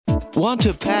Want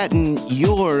to patent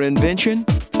your invention?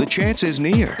 The chance is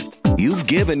near. You've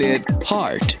given it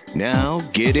heart. Now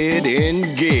get it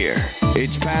in gear.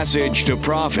 It's Passage to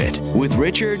Profit with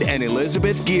Richard and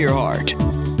Elizabeth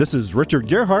Gearhart. This is Richard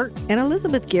Gearhart and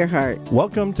Elizabeth Gearhart.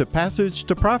 Welcome to Passage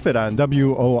to Profit on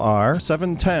WOR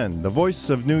 710, the voice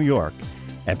of New York.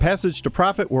 At Passage to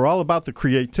Profit, we're all about the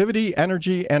creativity,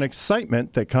 energy, and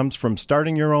excitement that comes from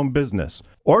starting your own business.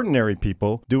 Ordinary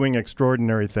people doing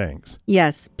extraordinary things.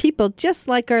 Yes, people just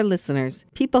like our listeners.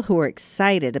 People who are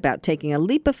excited about taking a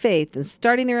leap of faith and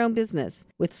starting their own business.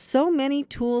 With so many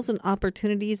tools and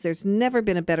opportunities, there's never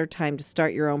been a better time to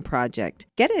start your own project.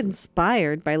 Get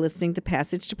inspired by listening to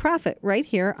Passage to Profit right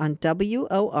here on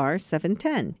WOR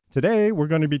 710. Today, we're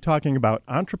going to be talking about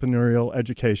entrepreneurial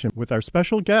education with our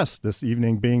special guest this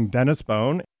evening being Dennis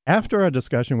Bone. After our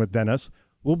discussion with Dennis,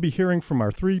 we'll be hearing from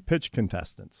our three pitch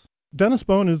contestants. Dennis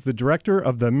Bone is the director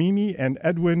of the Mimi and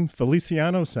Edwin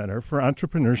Feliciano Center for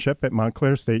Entrepreneurship at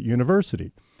Montclair State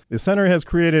University. The center has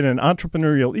created an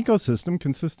entrepreneurial ecosystem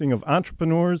consisting of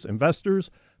entrepreneurs, investors,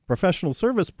 professional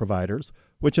service providers,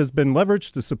 which has been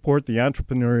leveraged to support the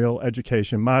entrepreneurial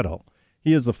education model.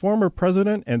 He is the former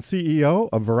president and CEO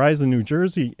of Verizon New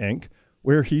Jersey, Inc.,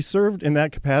 where he served in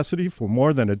that capacity for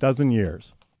more than a dozen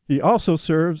years. He also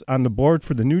serves on the board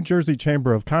for the New Jersey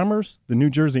Chamber of Commerce, the New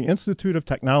Jersey Institute of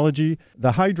Technology,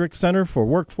 the Heidrick Center for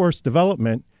Workforce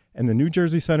Development, and the New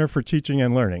Jersey Center for Teaching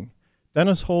and Learning.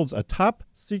 Dennis holds a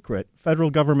top-secret federal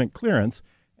government clearance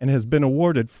and has been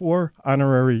awarded 4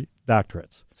 honorary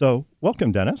doctorates. So,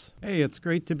 welcome, Dennis. Hey, it's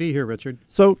great to be here, Richard.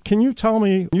 So, can you tell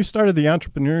me, you started the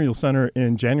Entrepreneurial Center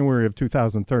in January of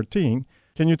 2013.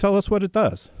 Can you tell us what it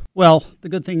does? Well, the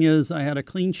good thing is I had a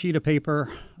clean sheet of paper,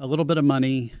 a little bit of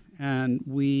money, and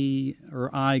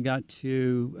I got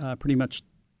to pretty much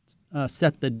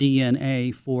set the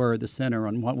DNA for the center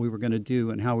on what we were going to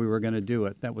do and how we were going to do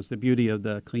it. That was the beauty of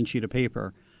the clean sheet of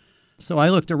paper. So I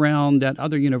looked around at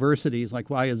other universities, like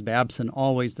why is Babson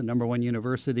always the number one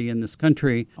university in this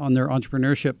country on their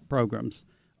entrepreneurship programs,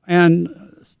 and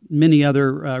many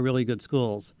other really good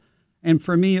schools. And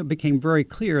for me, it became very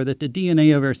clear that the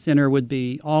DNA of our center would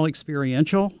be all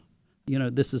experiential. You know,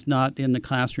 this is not in the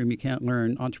classroom. You can't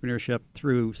learn entrepreneurship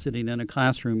through sitting in a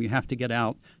classroom. You have to get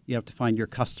out. You have to find your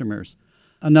customers.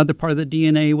 Another part of the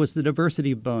DNA was the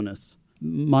diversity bonus.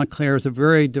 Montclair is a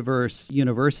very diverse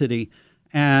university,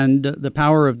 and the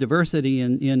power of diversity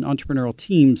in entrepreneurial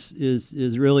teams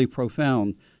is really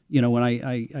profound. You know, when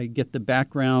I get the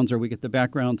backgrounds, or we get the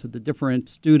backgrounds of the different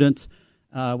students,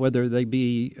 whether they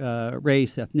be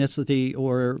race, ethnicity,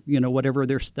 or, whatever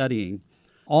they're studying.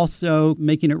 Also,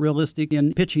 making it realistic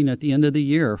in pitching at the end of the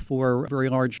year for very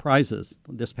large prizes.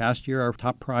 This past year, our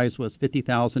top prize was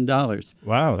 $50,000.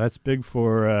 Wow, that's big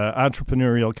for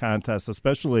entrepreneurial contests,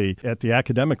 especially at the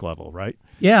academic level, right?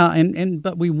 Yeah,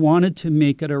 but we wanted to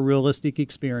make it a realistic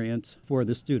experience for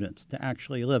the students to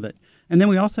actually live it. And then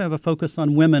we also have a focus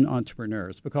on women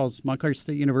entrepreneurs because Montclair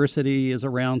State University is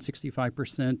around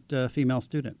 65% female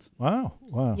students. Wow.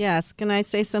 Yes, can I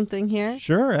say something here?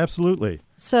 Sure, absolutely.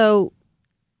 So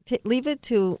leave it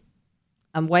to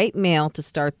a white male to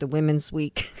start the Women's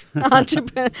Week,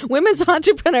 Women's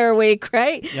Entrepreneur Week,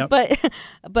 right? Yep.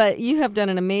 But you have done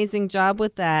an amazing job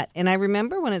with that. And I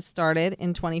remember when it started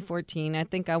in 2014, I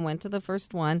think I went to the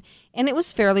first one, and it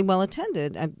was fairly well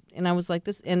attended. And I was like,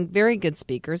 this, and very good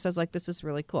speakers. I was like, this is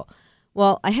really cool.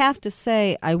 Well, I have to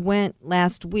say, I went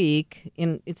last week,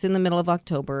 it's in the middle of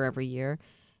October every year.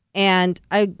 And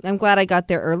I'm glad I got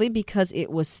there early because it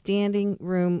was standing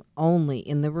room only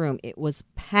in the room. It was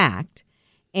packed.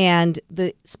 And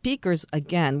the speakers,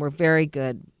 again, were very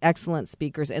good, excellent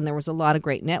speakers, and there was a lot of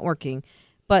great networking.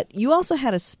 But you also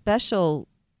had a special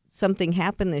something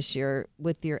happen this year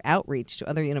with your outreach to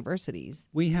other universities.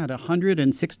 We had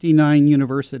 169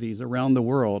 universities around the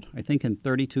world, I think in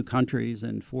 32 countries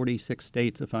and 46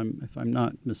 states, if I'm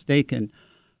not mistaken,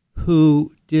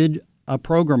 who did a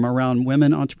program around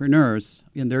women entrepreneurs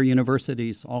in their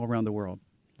universities all around the world.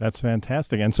 That's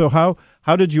fantastic. And so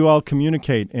how did you all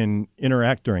communicate and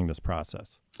interact during this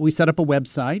process? We set up a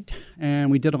website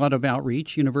and we did a lot of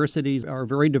outreach. Universities are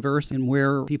very diverse in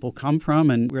where people come from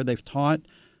and where they've taught.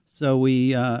 So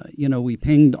we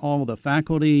pinged all the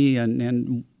faculty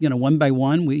and one by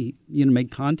one we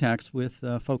made contacts with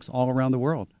folks all around the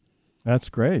world. That's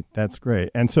great.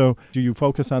 And so do you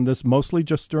focus on this mostly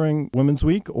just during Women's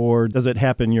Week, or does it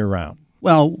happen year-round?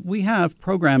 Well, we have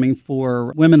programming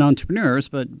for women entrepreneurs,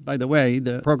 but by the way,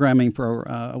 the programming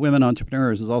for women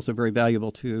entrepreneurs is also very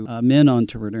valuable to men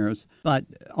entrepreneurs. But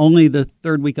only the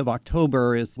third week of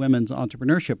October is Women's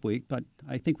Entrepreneurship Week, but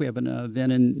I think we have an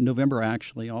event in November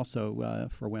actually also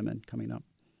for women coming up.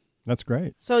 That's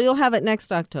great. So you'll have it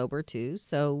next October, too.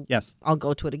 So Yes. I'll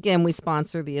go to it again. We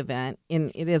sponsor the event,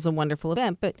 and it is a wonderful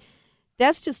event. But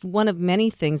that's just one of many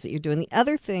things that you're doing. The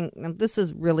other thing, now this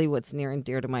is really what's near and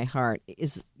dear to my heart,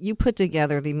 is you put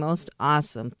together the most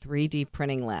awesome 3D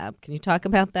printing lab. Can you talk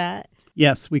about that?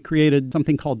 Yes, we created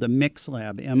something called the Mix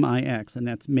Lab, MIX, and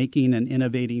that's Making and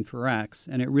Innovating for X.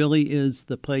 And it really is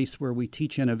the place where we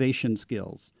teach innovation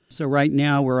skills. So right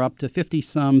now we're up to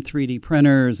 50-some 3D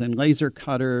printers and laser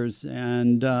cutters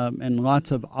and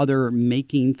lots of other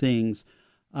making things.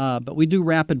 But we do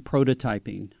rapid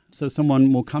prototyping. So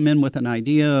someone will come in with an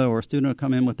idea, or a student will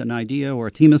come in with an idea, or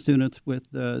a team of students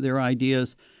with their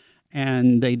ideas,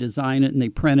 and they design it and they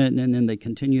print it, and then they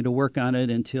continue to work on it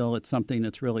until it's something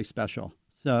that's really special.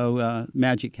 So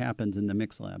magic happens in the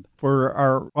Mix Lab. For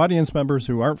our audience members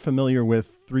who aren't familiar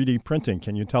with 3D printing,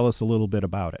 can you tell us a little bit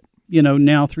about it? You know,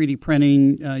 now 3D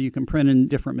printing, you can print in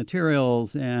different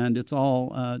materials, and it's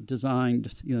all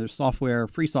designed, there's software,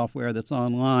 free software that's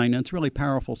online, and it's really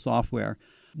powerful software.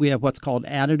 We have what's called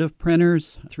additive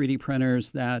printers, 3D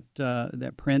printers that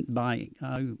print by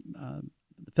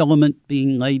filament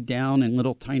being laid down in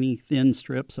little tiny thin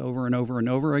strips over and over and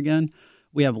over again.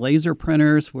 We have laser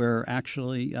printers where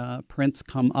actually prints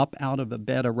come up out of a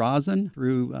bed of rosin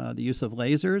through the use of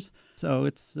lasers. So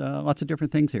it's lots of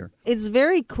different things here. It's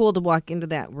very cool to walk into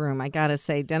that room. I got to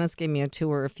say, Dennis gave me a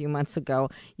tour a few months ago.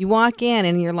 You walk in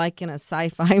and you're like in a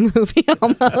sci-fi movie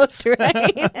almost,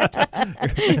 right?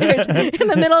 In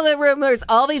the middle of the room, there's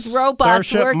all these robots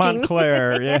Starship working.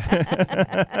 Montclair,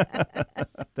 yeah.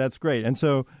 That's great. And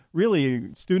so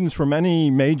really, students from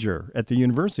any major at the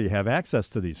university have access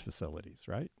to these facilities,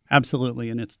 right? Absolutely,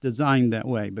 and it's designed that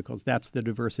way because that's the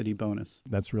diversity bonus.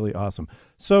 That's really awesome.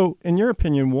 So in your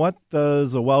opinion, what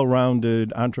does a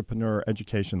well-rounded entrepreneur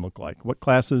education look like? What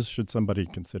classes should somebody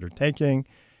consider taking,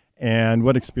 and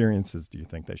what experiences do you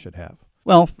think they should have?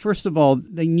 Well, first of all,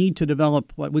 they need to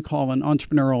develop what we call an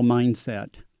entrepreneurial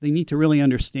mindset. They need to really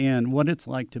understand what it's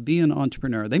like to be an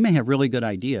entrepreneur. They may have really good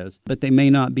ideas, but they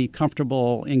may not be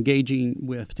comfortable engaging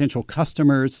with potential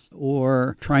customers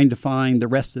or trying to find the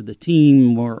rest of the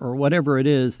team or whatever it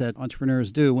is that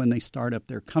entrepreneurs do when they start up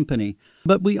their company.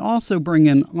 But we also bring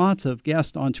in lots of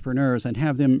guest entrepreneurs and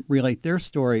have them relate their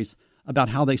stories about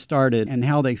how they started and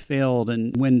how they failed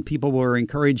and when people were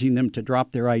encouraging them to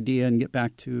drop their idea and get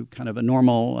back to kind of a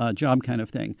normal job kind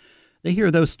of thing. They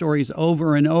hear those stories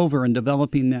over and over and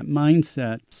developing that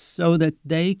mindset so that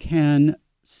they can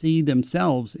see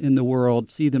themselves in the world,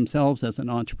 see themselves as an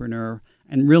entrepreneur,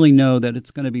 and really know that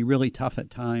it's going to be really tough at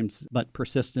times, but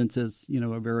persistence is,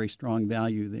 a very strong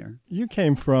value there. You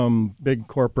came from big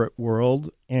corporate world,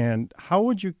 and how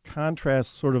would you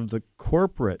contrast sort of the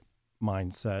corporate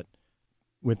mindset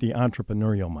with the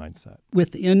entrepreneurial mindset?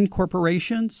 Within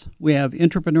corporations, we have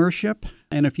entrepreneurship.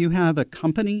 And if you have a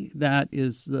company that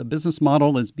is the business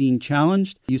model is being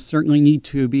challenged, you certainly need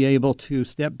to be able to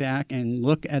step back and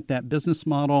look at that business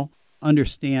model,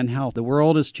 understand how the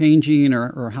world is changing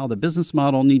or how the business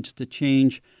model needs to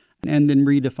change, and then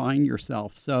redefine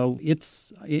yourself. So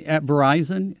it's at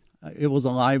Verizon, it was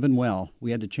alive and well.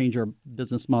 We had to change our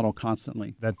business model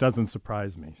constantly. That doesn't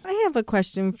surprise me. I have a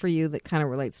question for you that kind of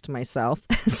relates to myself.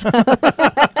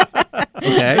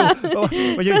 Okay. Well,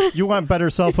 you want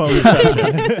better cell phone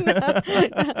reception.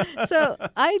 No. So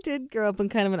I did grow up in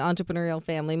kind of an entrepreneurial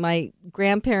family. My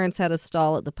grandparents had a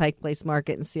stall at the Pike Place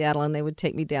Market in Seattle, and they would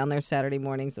take me down there Saturday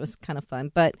mornings. It was kind of fun.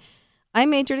 But I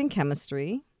majored in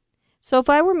chemistry. So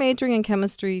if I were majoring in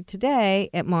chemistry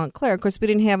today at Montclair, of course, we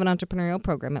didn't have an entrepreneurial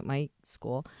program at my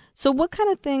school. So what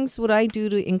kind of things would I do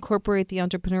to incorporate the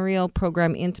entrepreneurial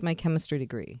program into my chemistry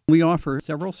degree? We offer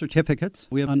several certificates.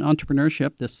 We have an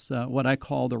entrepreneurship, this what I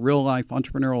call the real-life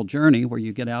entrepreneurial journey, where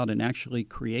you get out and actually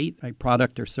create a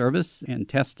product or service and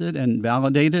test it and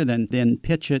validate it and then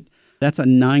pitch it. That's a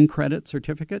 9-credit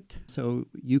certificate, so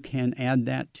you can add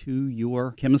that to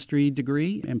your chemistry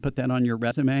degree and put that on your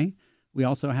resume. We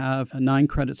also have a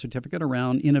 9-credit certificate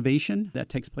around innovation that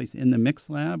takes place in the Mix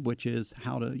Lab, which is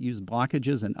how to use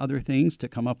blockages and other things to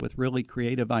come up with really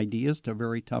creative ideas to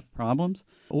very tough problems.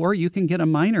 Or you can get a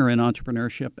minor in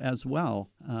entrepreneurship as well.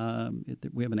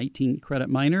 We have an 18-credit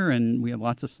minor, and we have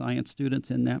lots of science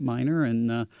students in that minor.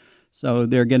 And so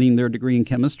they're getting their degree in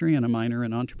chemistry and a minor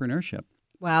in entrepreneurship.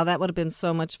 Wow, that would have been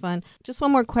so much fun. Just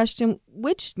one more question.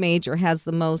 Which major has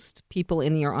the most people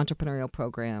in your entrepreneurial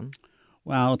program?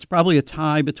 Wow, it's probably a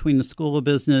tie between the School of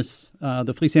Business,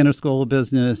 the Feliciano School of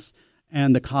Business,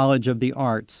 and the College of the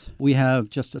Arts. We have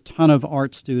just a ton of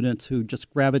art students who just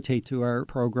gravitate to our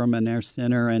program and our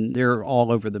center, and they're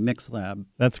all over the Mix Lab.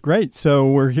 That's great.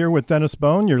 So we're here with Dennis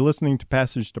Bone. You're listening to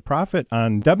Passage to Profit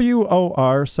on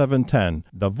WOR 710,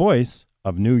 the voice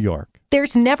of New York.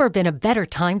 There's never been a better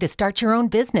time to start your own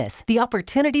business. The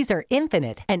opportunities are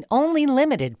infinite and only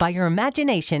limited by your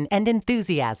imagination and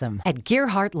enthusiasm. At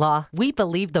Gearhart Law, we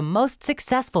believe the most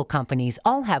successful companies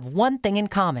all have one thing in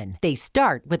common. They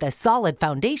start with a solid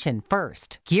foundation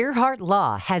first. Gearhart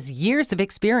Law has years of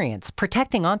experience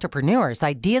protecting entrepreneurs'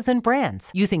 ideas and brands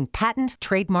using patent,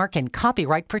 trademark, and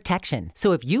copyright protection.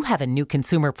 So if you have a new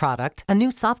consumer product, a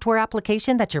new software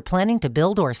application that you're planning to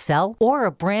build or sell, or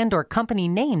a brand or company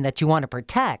name that you want to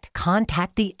protect,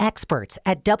 contact the experts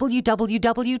at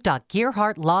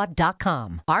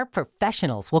www.gearhartlaw.com. Our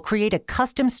professionals will create a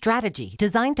custom strategy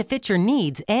designed to fit your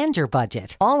needs and your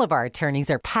budget. All of our attorneys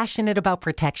are passionate about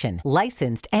protection,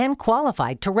 licensed and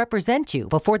qualified to represent you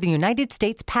before the United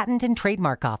States Patent and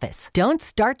Trademark Office. Don't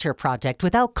start your project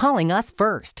without calling us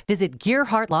first. Visit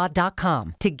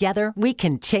gearhartlaw.com. Together, we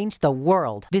can change the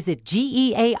world. Visit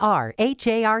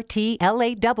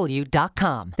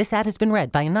GEARHARTLAW.com. This ad has been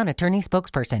read by a non-attorney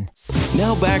spokesperson.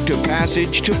 Now back to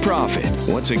Passage to Profit.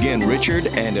 Once again, Richard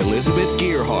and Elizabeth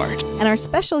Gearhart. And our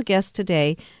special guest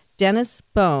today, Dennis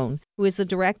Bone, who is the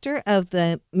director of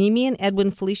the Mimi and Edwin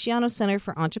Feliciano Center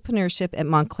for Entrepreneurship at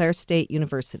Montclair State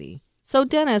University. So,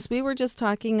 Dennis, we were just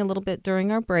talking a little bit during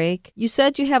our break. You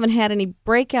said you haven't had any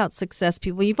breakout success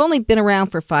people. You've only been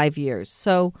around for 5 years.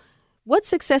 So what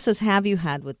successes have you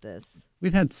had with this?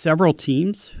 We've had several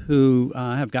teams who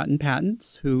have gotten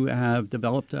patents, who have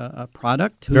developed a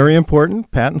product. Very important.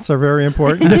 Patents are very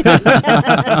important.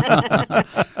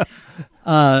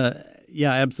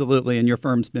 Yeah, absolutely. And your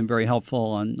firm's been very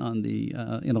helpful on the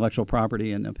intellectual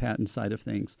property and the patent side of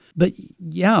things. But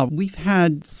yeah, we've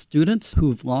had students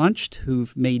who've launched,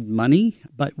 who've made money,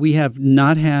 but we have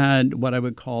not had what I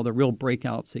would call the real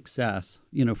breakout success,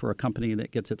 for a company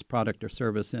that gets its product or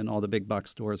service in all the big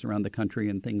box stores around the country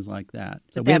and things like that.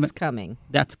 So that's coming.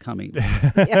 That's coming.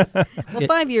 Yes. Well,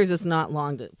 5 years is not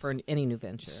long for any new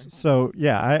venture. So,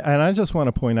 yeah, I just want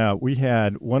to point out, we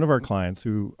had one of our clients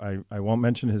who, I won't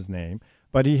mention his name,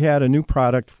 but he had a new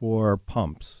product for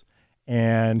pumps.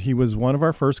 And he was one of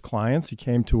our first clients. He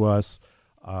came to us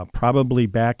probably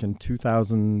back in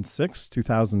 2006,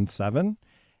 2007.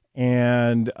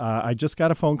 And I just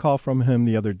got a phone call from him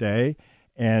the other day,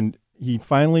 and he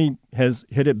finally has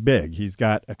hit it big. He's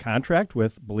got a contract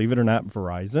with, believe it or not,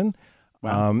 Verizon.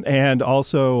 Wow. And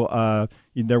also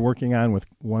they're working on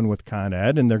one with Con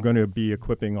Ed, and they're going to be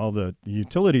equipping all the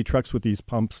utility trucks with these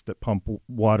pumps that pump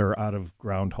water out of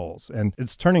ground holes. And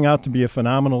it's turning out to be a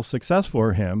phenomenal success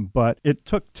for him, but it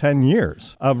took 10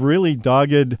 years of really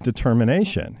dogged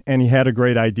determination. And he had a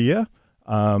great idea.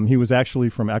 He was actually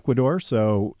from Ecuador,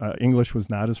 so English was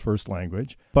not his first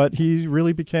language. But he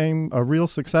really became a real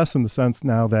success in the sense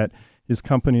now that his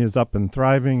company is up and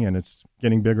thriving, and it's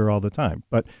getting bigger all the time.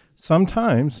 But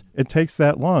sometimes it takes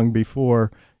that long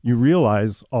before you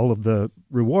realize all of the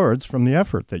rewards from the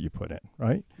effort that you put in,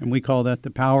 right? And we call that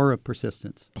the power of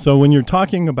persistence. So when you're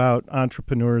talking about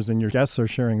entrepreneurs and your guests are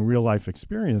sharing real-life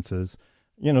experiences,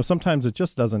 sometimes it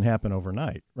just doesn't happen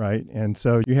overnight, right? And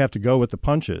so you have to go with the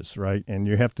punches, right? And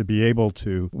you have to be able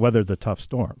to weather the tough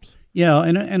storms. Yeah,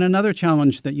 and another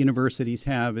challenge that universities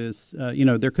have is,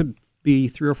 there could be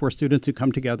 3 or 4 students who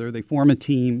come together, they form a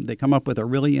team, they come up with a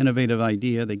really innovative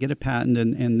idea, they get a patent,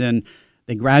 and then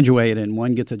they graduate, and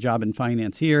one gets a job in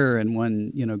finance here, and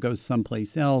one, goes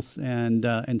someplace else, and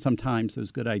sometimes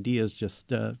those good ideas just,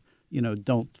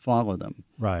 don't follow them.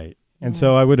 Right. And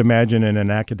so I would imagine in an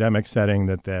academic setting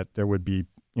that there would be,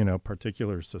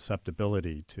 particular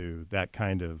susceptibility to that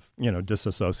kind of,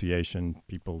 disassociation.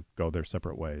 People go their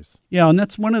separate ways. Yeah, and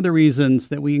that's one of the reasons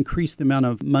that we increased the amount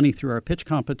of money through our pitch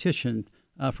competition.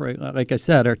 Like I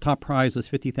said, our top prize is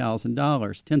 $50,000.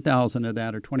 $10,000 of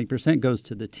that, or 20%, goes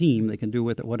to the team. They can do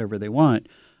with it whatever they want.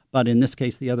 But in this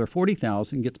case, the other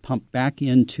 $40,000 gets pumped back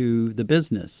into the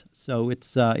business. So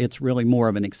it's really more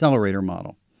of an accelerator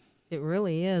model. It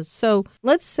really is. So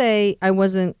let's say I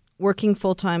wasn't working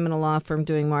full-time in a law firm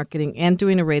doing marketing and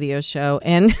doing a radio show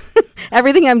and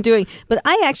everything I'm doing, but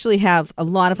I actually have a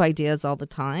lot of ideas all the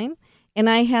time. And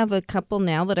I have a couple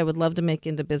now that I would love to make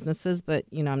into businesses, but,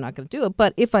 I'm not going to do it.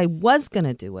 But if I was going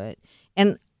to do it,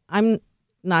 and I'm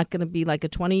not going to be like a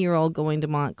 20-year-old going to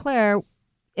Montclair,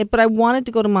 but I wanted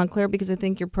to go to Montclair because I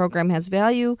think your program has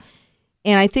value.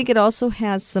 And I think it also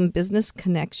has some business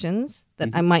connections that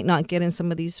I might not get in some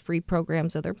of these free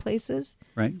programs other places.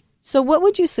 Right. So what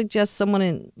would you suggest someone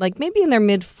in, like maybe in their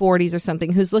mid-40s or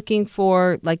something, who's looking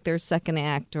for like their second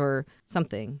act or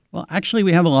something? Well, actually,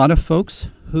 we have a lot of folks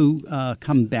who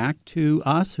come back to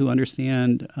us who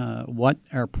understand what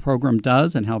our program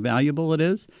does and how valuable it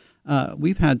is.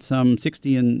 We've had some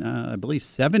 60 and I believe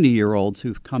 70-year-olds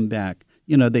who've come back.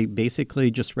 You know, they basically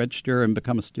just register and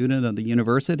become a student of the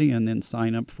university and then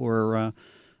sign up for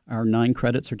our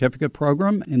 9-credit certificate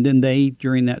program. And then they,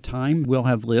 during that time, will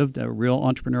have lived a real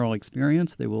entrepreneurial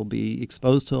experience. They will be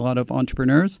exposed to a lot of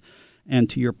entrepreneurs. And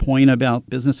to your point about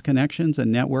business connections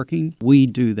and networking, we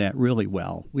do that really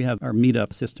well. We have our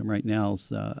meetup system right now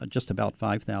is just about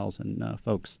 5,000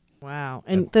 folks. Wow.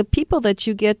 And the people that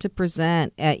you get to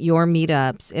present at your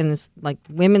meetups and it's like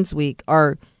Women's Week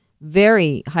are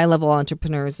very high-level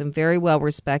entrepreneurs and very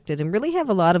well-respected and really have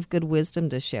a lot of good wisdom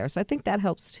to share. So I think that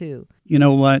helps too. You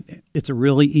know what? It's a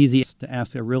really easy to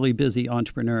ask a really busy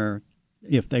entrepreneur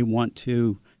if they want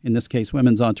to, in this case,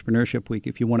 Women's Entrepreneurship Week,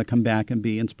 if you want to come back and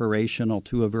be inspirational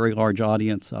to a very large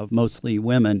audience of mostly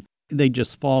women, they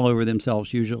just fall over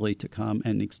themselves usually to come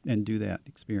and do that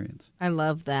experience. I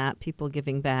love that, people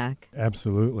giving back.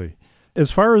 Absolutely. As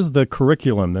far as the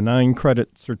curriculum, the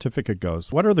 9-credit certificate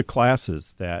goes, what are the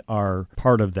classes that are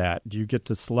part of that? Do you get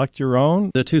to select your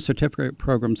own? The 2 certificate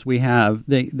programs we have,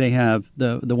 they have,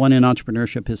 the one in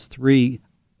entrepreneurship is 3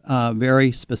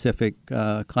 very specific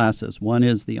classes. One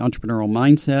is the entrepreneurial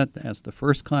mindset as the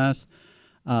first class.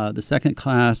 The second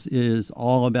class is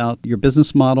all about your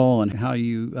business model and how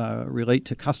you relate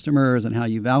to customers and how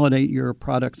you validate your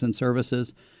products and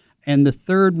services. And the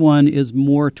third one is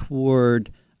more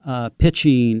toward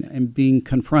pitching and being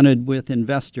confronted with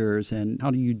investors and how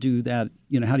do you do that,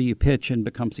 how do you pitch and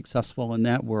become successful in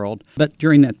that world. But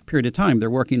during that period of time,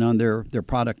 they're working on their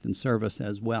product and service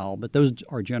as well. But those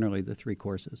are generally the 3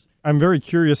 courses. I'm very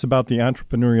curious about the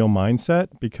entrepreneurial mindset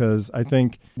because I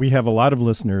think we have a lot of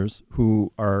listeners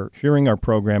who are hearing our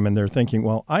program and they're thinking,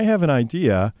 well, I have an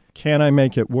idea. Can I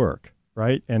make it work,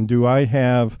 right? And do I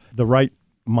have the right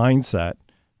mindset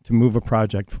to move a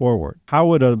project forward? How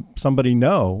would somebody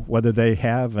know whether they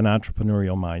have an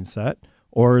entrepreneurial mindset,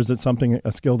 or is it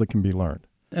a skill that can be learned?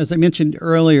 As I mentioned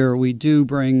earlier, we do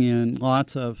bring in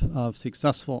lots of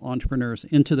successful entrepreneurs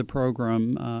into the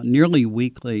program nearly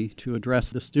weekly to address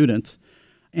the students.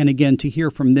 And again, to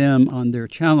hear from them on their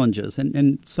challenges.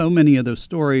 And so many of those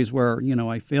stories where,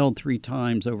 I failed 3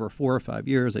 times over 4 or 5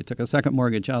 years. I took a second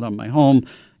mortgage out on my home,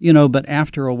 but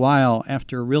after a while,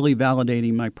 after really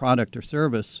validating my product or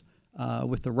service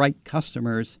with the right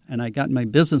customers, and I got my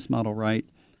business model right,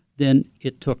 then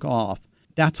it took off.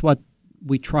 That's what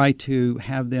we try to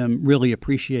have them really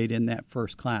appreciate in that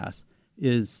first class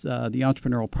is the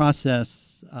entrepreneurial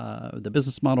process, the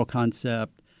business model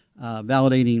concept,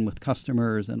 validating with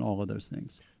customers and all of those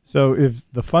things. So if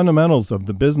the fundamentals of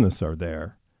the business are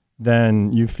there,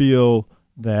 then you feel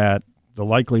that the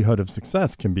likelihood of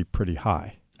success can be pretty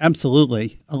high.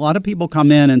 Absolutely. A lot of people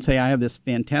come in and say, I have this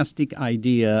fantastic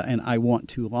idea and I want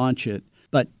to launch it.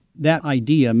 But that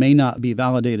idea may not be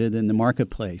validated in the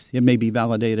marketplace. It may be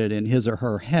validated in his or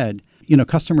her head.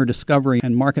 Customer discovery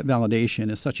and market validation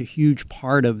is such a huge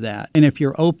part of that. And if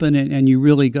you're open and you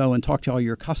really go and talk to all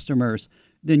your customers,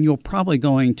 then you're probably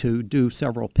going to do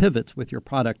several pivots with your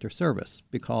product or service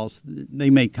because they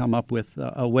may come up with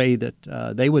a way that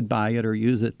they would buy it or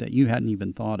use it that you hadn't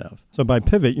even thought of. So by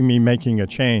pivot, you mean making a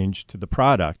change to the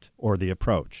product or the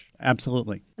approach?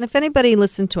 Absolutely. And if anybody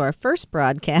listened to our first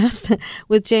broadcast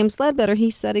with James Ledbetter,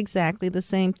 he said exactly the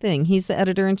same thing. He's the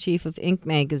editor-in-chief of Inc.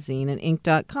 magazine and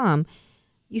Inc.com.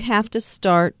 You have to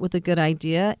start with a good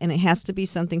idea, and it has to be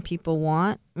something people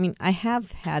want. I mean, I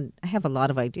have a lot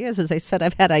of ideas. As I said,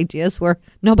 I've had ideas where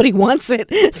nobody wants it.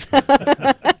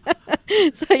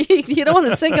 So you don't want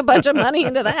to sink a bunch of money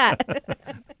into that.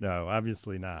 No,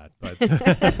 obviously not. But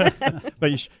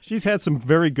but she's had some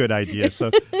very good ideas.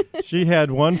 So she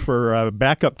had one for a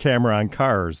backup camera on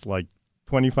cars, like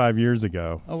 25 years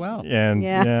ago. Oh, wow. And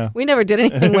yeah. We never did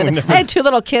anything with it. I had 2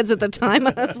 little kids at the time.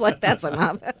 I was like, that's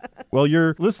enough. Well,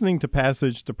 you're listening to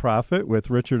Passage to Profit with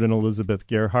Richard and Elizabeth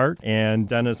Gerhardt and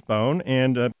Dennis Bone.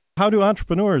 And how do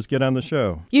entrepreneurs get on the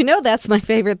show? That's my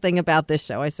favorite thing about this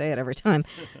show. I say it every time.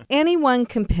 Anyone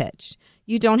can pitch.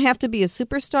 You don't have to be a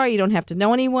superstar. You don't have to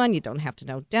know anyone. You don't have to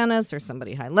know Dennis or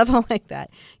somebody high level like that.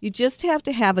 You just have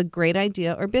to have a great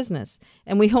idea or business.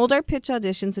 And we hold our pitch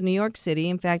auditions in New York City.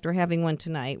 In fact, we're having one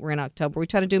tonight. We're in October. We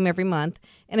try to do them every month.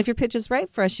 And if your pitch is right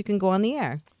for us, you can go on the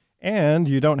air. And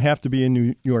you don't have to be in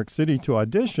New York City to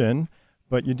audition,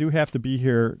 but you do have to be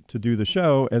here to do the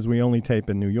show as we only tape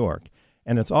in New York.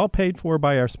 and it's all paid for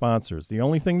by our sponsors. The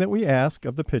only thing that we ask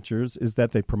of the pitchers is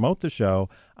that they promote the show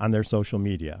on their social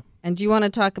media. And do you want to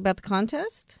talk about the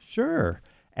contest? Sure.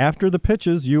 After the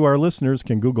pitches, you, our listeners,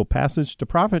 can Google Passage to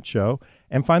Profit Show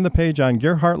and find the page on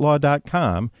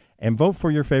GerhardtLaw.com and vote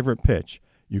for your favorite pitch.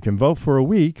 You can vote for a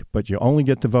week, but you only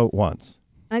get to vote once.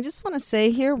 I just want to say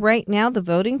here right now, the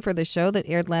voting for the show that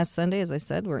aired last Sunday, as I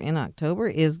said, we're in October,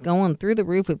 is going through the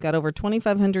roof. We've got over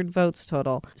 2,500 votes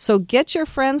total. So get your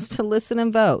friends to listen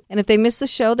and vote. And if they miss the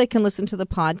show, they can listen to the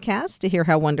podcast to hear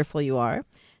how wonderful you are.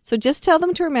 So just tell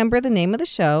them to remember the name of the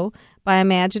show by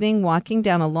imagining walking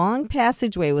down a long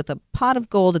passageway with a pot of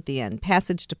gold at the end,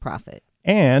 Passage to Profit.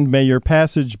 And may your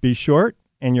passage be short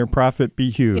and your profit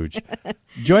be huge.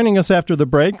 Joining us after the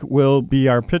break will be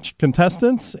our pitch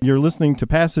contestants. You're listening to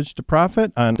Passage to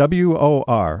Profit on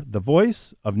WOR, the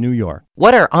voice of New York.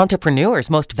 What are entrepreneurs'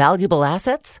 most valuable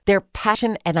assets? Their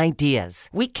passion and ideas.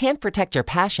 We can't protect your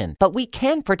passion, but we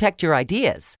can protect your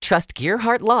ideas. Trust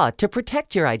Gerhardt Law to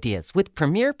protect your ideas with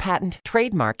premier patent,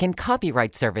 trademark, and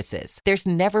copyright services. There's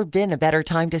never been a better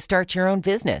time to start your own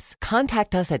business.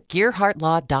 Contact us at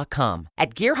GerhardtLaw.com.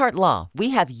 At Gerhardt Law,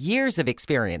 we have years of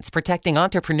experience protecting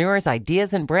entrepreneurs' ideas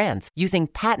and brands using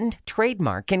patent,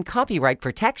 trademark, and copyright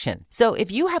protection. So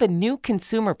if you have a new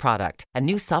consumer product, a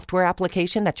new software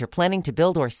application that you're planning to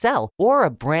build or sell, or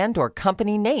a brand or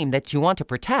company name that you want to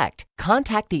protect,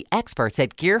 contact the experts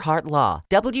at Gerhardt Law.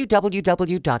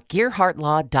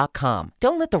 www.gerhardtlaw.com.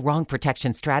 Don't let the wrong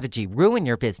protection strategy ruin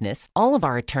your business. All of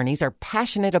our attorneys are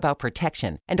passionate about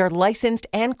protection and are licensed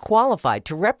and qualified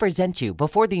to represent you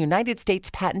before the United States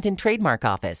Patent and Trademark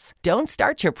Office. Don't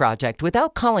start your project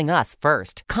without calling us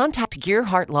first. Contact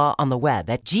Gerhardt Law on the web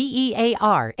at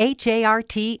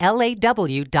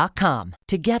GERHARTLAW.com.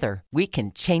 Together, we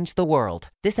can change the world.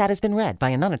 This ad has been read by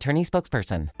a non-attorney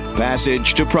spokesperson.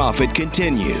 Passage to Profit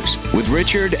continues with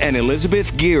Richard and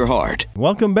Elizabeth Gearhart.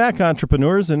 Welcome back,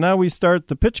 entrepreneurs, and now we start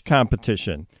the pitch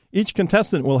competition. Each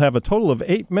contestant will have a total of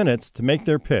 8 minutes to make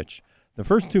their pitch. The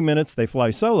first 2 minutes they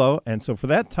fly solo, and so for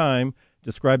that time,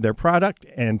 describe their product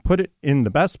and put it in the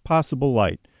best possible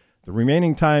light. The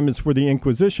remaining time is for the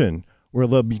Inquisition, where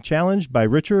they'll be challenged by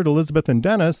Richard, Elizabeth, and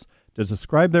Dennis to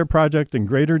describe their project in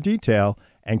greater detail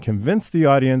and convince the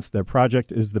audience their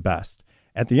project is the best.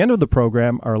 At the end of the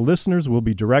program, our listeners will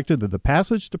be directed to the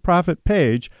Passage to Profit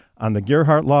page on the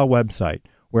Gerhardt Law website,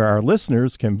 where our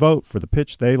listeners can vote for the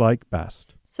pitch they like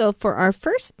best. So for our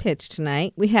first pitch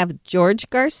tonight, we have George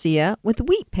Garcia with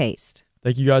Wheat Paste.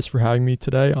 Thank you guys for having me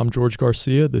today. I'm George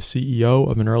Garcia, the CEO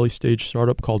of an early stage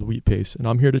startup called Wheat Paste, and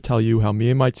I'm here to tell you how me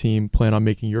and my team plan on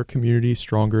making your community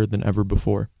stronger than ever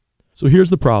before. So here's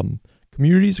the problem.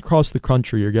 Communities across the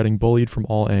country are getting bullied from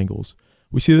all angles.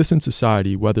 We see this in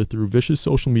society, whether through vicious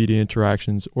social media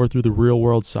interactions or through the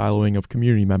real-world siloing of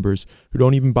community members who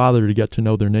don't even bother to get to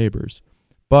know their neighbors.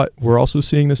 But we're also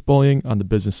seeing this bullying on the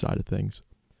business side of things.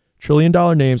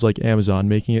 Trillion-dollar names like Amazon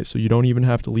making it so you don't even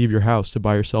have to leave your house to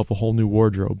buy yourself a whole new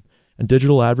wardrobe, and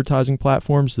digital advertising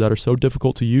platforms that are so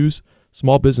difficult to use,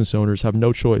 small business owners have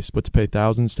no choice but to pay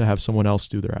thousands to have someone else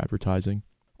do their advertising.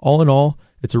 All in all,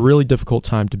 it's a really difficult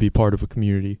time to be part of a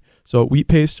community. So at Wheat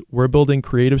Paste, we're building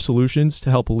creative solutions to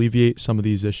help alleviate some of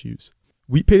these issues.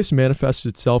 Wheat Paste manifests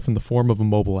itself in the form of a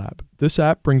mobile app. This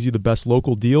app brings you the best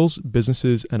local deals,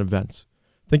 businesses, and events.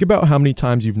 Think about how many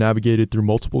times you've navigated through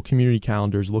multiple community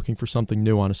calendars looking for something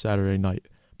new on a Saturday night,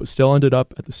 but still ended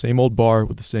up at the same old bar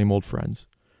with the same old friends.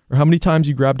 Or how many times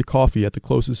you grabbed a coffee at the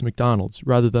closest McDonald's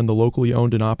rather than the locally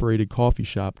owned and operated coffee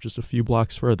shop just a few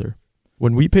blocks further.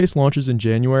 When Wheat Paste launches in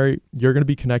January, you're going to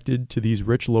be connected to these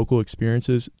rich local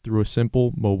experiences through a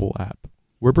simple mobile app.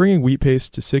 We're bringing Wheat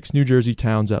Paste to 6 New Jersey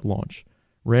towns at launch.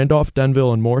 Randolph,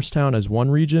 Denville, and Morristown as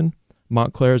one region,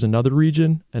 Montclair as another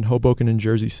region, and Hoboken and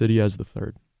Jersey City as the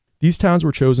third. These towns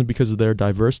were chosen because of their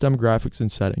diverse demographics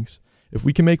and settings. If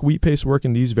we can make Wheat Paste work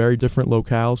in these very different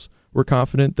locales, we're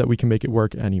confident that we can make it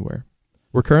work anywhere.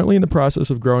 We're currently in the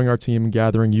process of growing our team and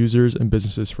gathering users and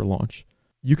businesses for launch.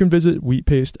 You can visit Wheat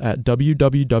Paste at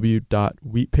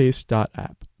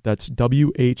www.wheatpaste.app. That's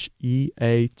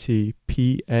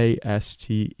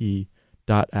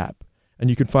WHEATPASTE.app. And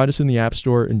you can find us in the App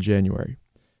Store in January.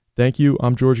 Thank you.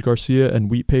 I'm George Garcia,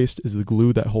 and Wheat Paste is the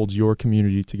glue that holds your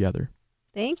community together.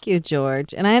 Thank you,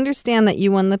 George. And I understand that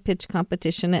you won the pitch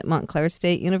competition at Montclair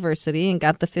State University and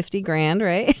got the $50,000,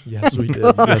 right? Yes, we did.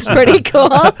 Cool. Yes, we Pretty did. cool.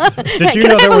 Did you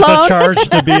know there was a charge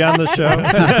to be on the show?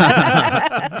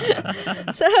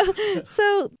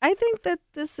 So I think that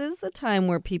this is the time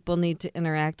where people need to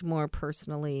interact more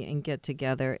personally and get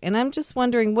together. And I'm just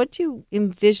wondering, what do you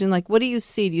envision? Like, what do you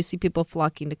see? Do you see people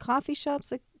flocking to coffee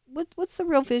shops? Like, what's the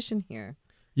real vision here?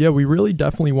 Yeah, we really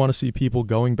definitely want to see people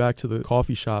going back to the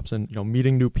coffee shops and,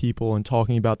 meeting new people and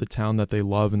talking about the town that they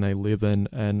love and they live in.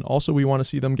 And also we want to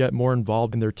see them get more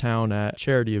involved in their town at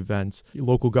charity events,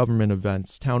 local government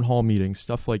events, town hall meetings,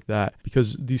 stuff like that.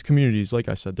 Because these communities, like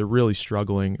I said, they're really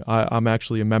struggling. I'm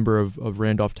actually a member of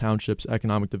Randolph Township's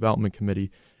Economic Development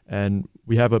Committee, and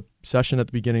we have a session at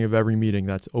the beginning of every meeting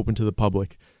that's open to the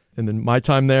public. And then my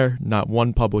time there, not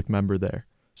one public member there.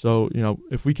 So,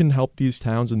 if we can help these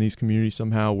towns and these communities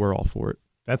somehow, we're all for it.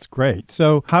 That's great.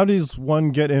 So how does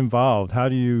one get involved? How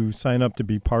do you sign up to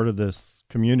be part of this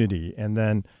community? And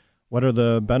then what are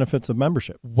the benefits of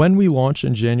membership? When we launch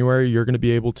in January, you're going to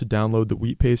be able to download the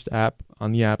Wheat Paste app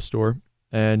on the App Store,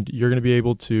 and you're going to be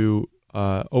able to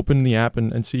open the app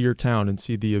and see your town and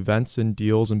see the events and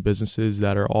deals and businesses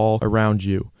that are all around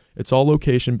you. It's all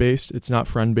location-based. It's not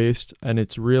friend-based, and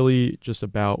it's really just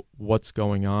about what's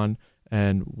going on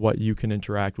and what you can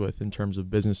interact with in terms of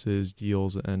businesses,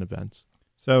 deals, and events.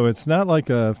 So it's not like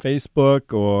a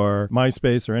Facebook or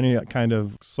MySpace or any kind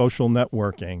of social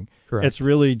networking. Correct. It's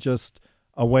really just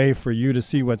a way for you to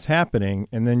see what's happening,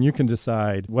 and then you can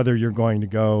decide whether you're going to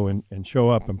go and show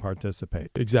up and participate.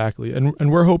 Exactly.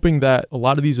 And we're hoping that a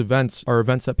lot of these events are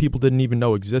events that people didn't even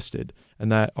know existed and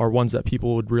that are ones that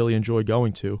people would really enjoy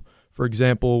going to. For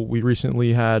example, we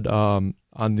recently had, on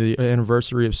the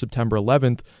anniversary of September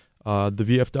 11th, the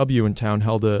VFW in town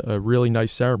held a really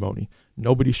nice ceremony.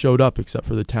 Nobody showed up except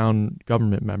for the town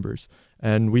government members.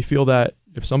 And we feel that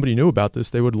if somebody knew about this,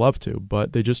 they would love to,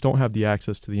 but they just don't have the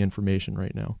access to the information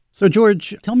right now. So,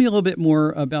 George, tell me a little bit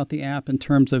more about the app in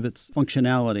terms of its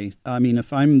functionality. I mean,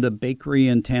 if I'm the bakery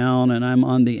in town and I'm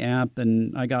on the app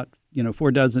and I got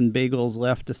 4 dozen bagels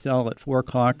left to sell at 4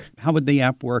 o'clock, how would the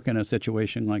app work in a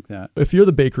situation like that? If you're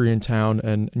the bakery in town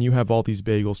and you have all these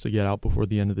bagels to get out before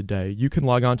the end of the day, you can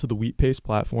log on to the Wheat Paste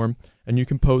platform and you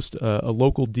can post a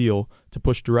local deal to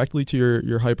push directly to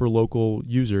your hyper-local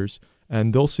users,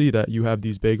 and they'll see that you have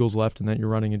these bagels left and that you're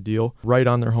running a deal right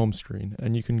on their home screen.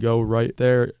 And you can go right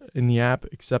there in the app,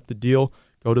 accept the deal,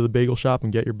 go to the bagel shop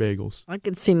and get your bagels. I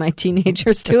could see my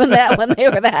teenagers doing that when they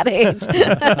were that age.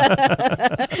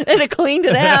 They'd have cleaned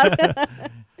it out.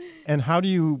 And how do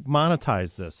you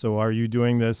monetize this? So are you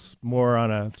doing this more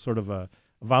on a sort of a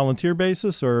volunteer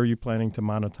basis, or are you planning to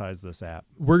monetize this app?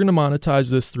 We're going to monetize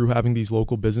this through having these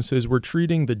local businesses. We're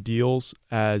treating the deals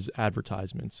as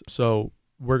advertisements. So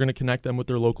we're going to connect them with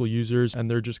their local users, and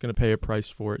they're just going to pay a price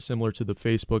for it, similar to the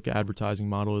Facebook advertising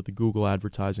model or the Google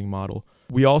advertising model.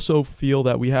 We also feel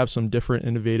that we have some different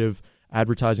innovative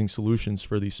advertising solutions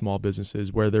for these small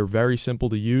businesses where they're very simple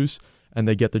to use and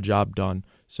they get the job done.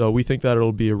 So we think that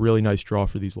it'll be a really nice draw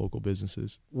for these local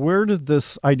businesses. Where did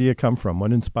this idea come from?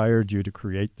 What inspired you to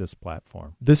create this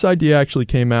platform? This idea actually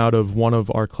came out of one of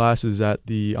our classes at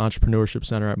the Entrepreneurship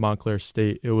Center at Montclair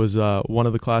State. It was one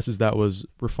of the classes that was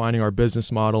refining our business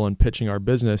model and pitching our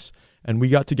business. And we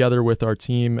got together with our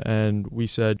team and we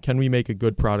said, can we make a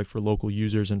good product for local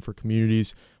users and for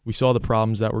communities? We saw the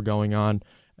problems that were going on,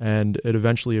 and it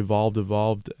eventually evolved,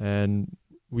 and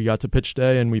we got to pitch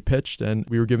day and we pitched and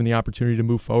we were given the opportunity to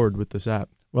move forward with this app.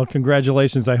 Well,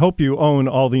 congratulations. I hope you own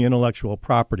all the intellectual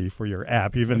property for your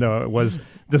app, even though it was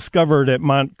discovered at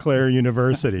Montclair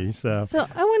University. So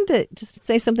I wanted to just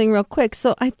say something real quick.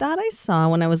 So I thought I saw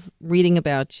when I was reading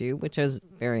about you, which was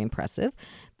very impressive,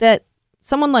 that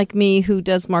someone like me who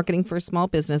does marketing for a small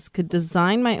business could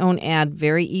design my own ad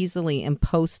very easily and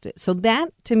post it. So that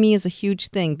to me is a huge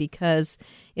thing, because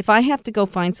if I have to go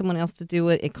find someone else to do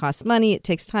it, it costs money, it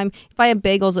takes time. If I have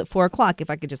bagels at 4 o'clock,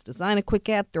 if I could just design a quick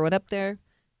ad, throw it up there,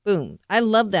 boom. I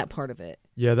love that part of it.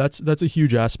 Yeah, that's a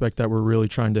huge aspect that we're really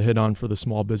trying to hit on for the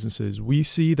small businesses. We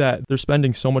see that they're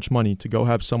spending so much money to go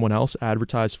have someone else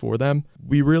advertise for them.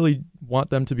 We really want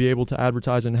them to be able to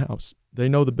advertise in-house. They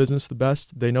know the business the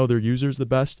best. They know their users the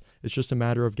best. It's just a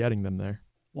matter of getting them there.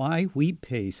 Why Wheat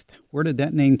Paste? Where did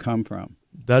that name come from?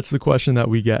 That's the question that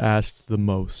we get asked the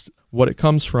most. What it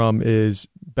comes from is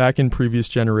back in previous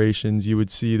generations, you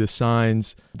would see the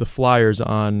signs, the flyers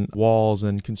on walls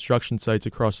and construction sites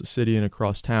across the city and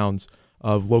across towns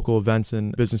of local events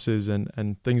and businesses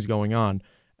and things going on.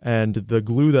 And the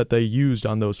glue that they used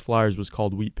on those flyers was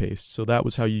called Wheat Paste. So that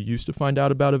was how you used to find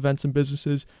out about events and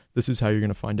businesses. This is how you're going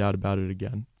to find out about it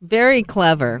again. Very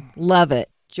clever. Love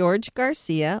it. George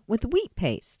Garcia with Wheat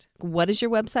Paste. What is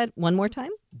your website one more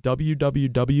time?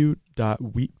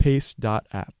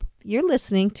 www.wheatpaste.app. You're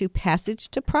listening to Passage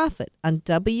to Profit on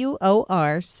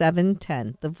WOR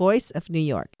 710, the voice of New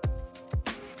York.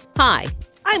 Hi,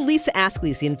 I'm Lisa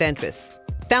Askley, the inventress,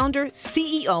 founder,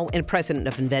 CEO, and president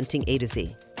of Inventing A to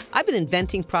Z. I've been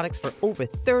inventing products for over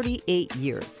 38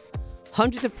 years.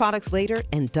 Hundreds of products later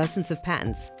and dozens of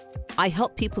patents. I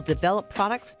help people develop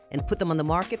products and put them on the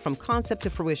market from concept to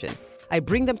fruition. I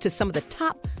bring them to some of the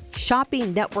top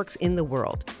shopping networks in the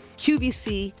world: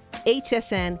 QVC,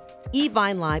 HSN,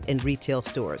 eVine Live, and retail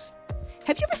stores.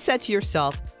 Have you ever said to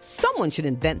yourself, someone should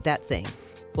invent that thing?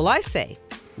 Well, I say,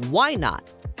 why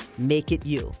not make it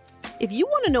you? If you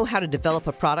want to know how to develop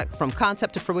a product from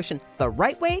concept to fruition the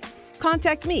right way,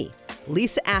 contact me,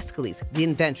 Lisa Askeles, the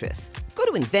inventress. Go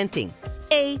to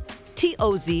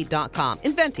inventingatoz.com,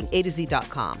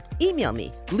 inventingatoz.com. Email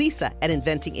me,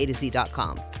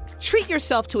 lisa@inventingatoz.com. Treat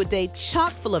yourself to a day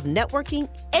chock full of networking,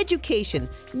 education,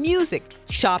 music,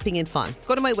 shopping, and fun.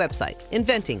 Go to my website,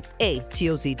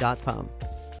 inventingatoz.com.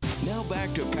 Now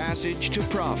back to Passage to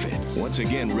Profit. Once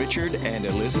again, Richard and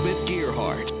Elizabeth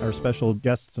Gearhart. Our special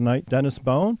guest tonight, Dennis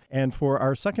Bone. And for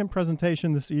our second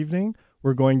presentation this evening,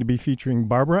 we're going to be featuring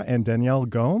Barbara and Danielle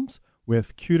Gomes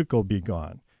with Cuticle Be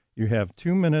Gone. You have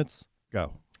 2 minutes.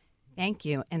 Go. Thank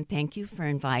you, and thank you for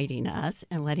inviting us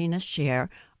and letting us share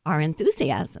our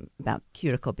enthusiasm about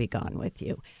Cuticle Be Gone with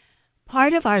you.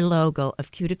 Part of our logo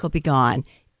of Cuticle Be Gone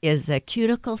is the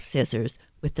cuticle scissors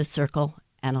with the circle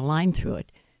and a line through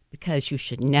it, because you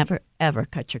should never, ever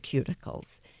cut your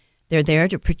cuticles. They're there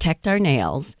to protect our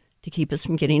nails, to keep us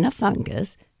from getting a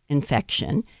fungus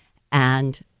infection,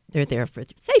 and they're there for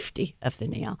the safety of the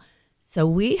nail. So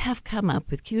we have come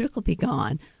up with Cuticle Be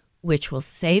Gone, which will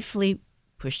safely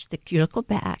push the cuticle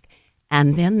back,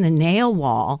 and then the nail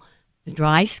wall, the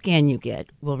dry skin you get,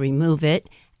 will remove it,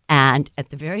 and at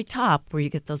the very top where you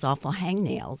get those awful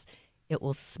hangnails, it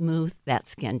will smooth that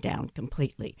skin down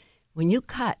completely. When you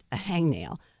cut a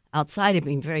hangnail, outside of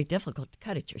being very difficult to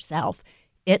cut it yourself,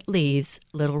 it leaves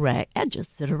little edges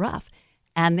that are rough,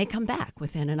 and they come back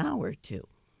within an hour or two.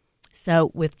 So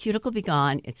with Cuticle Be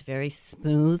Gone, it's very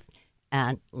smooth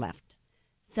and left.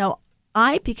 So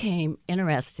I became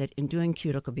interested in doing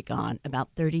Cuticle Be Gone about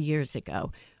 30 years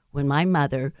ago when my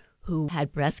mother, who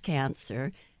had breast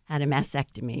cancer, had a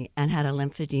mastectomy, and had a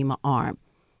lymphedema arm,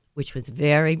 which was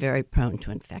very, very prone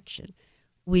to infection.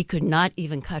 We could not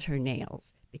even cut her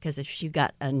nails because if she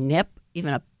got a nip,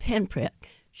 even a pinprick,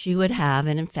 she would have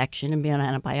an infection and be on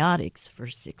antibiotics for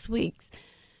 6 weeks.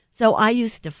 So I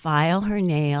used to file her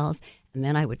nails, and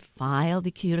then I would file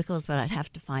the cuticles, but I'd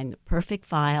have to find the perfect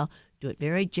file, do it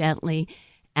very gently,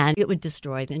 and it would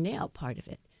destroy the nail part of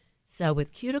it. So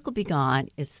with Cuticle Be Gone,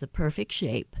 it's the perfect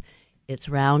shape. It's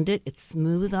rounded, it's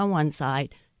smooth on one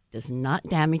side, does not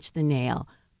damage the nail,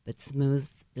 but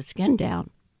smooths the skin down.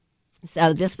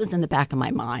 So this was in the back of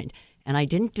my mind, and I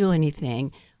didn't do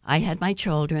anything. I had my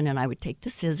children, and I would take the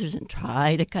scissors and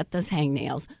try to cut those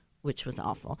hangnails, which was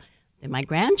awful. Then my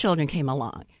grandchildren came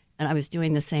along, and I was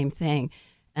doing the same thing,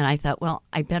 and I thought, well,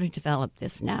 I better develop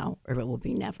this now, or it will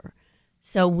be never.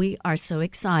 So we are so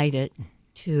excited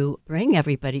to bring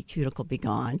everybody Cuticle Be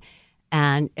Gone,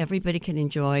 and everybody can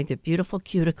enjoy the beautiful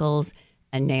cuticles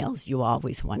and nails you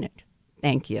always wanted.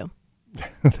 Thank you.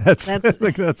 That's a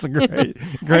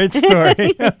great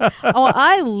story. Oh,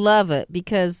 I love it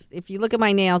because if you look at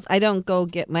my nails, I don't go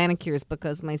get manicures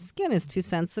because my skin is too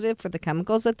sensitive for the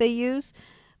chemicals that they use.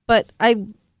 But I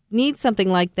need something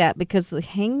like that because the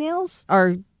hangnails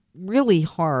are really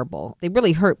horrible. They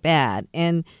really hurt bad.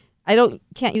 And I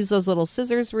can't use those little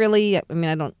scissors really. I mean,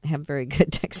 I don't have very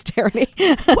good dexterity.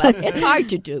 Well, it's hard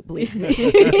to do, believe me.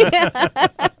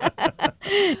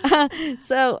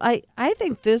 So I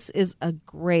think this is a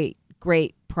great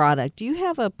product. Do you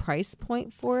have a price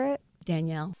point for it,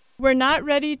 Danielle? We're not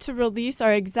ready to release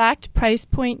our exact price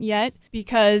point yet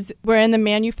because we're in the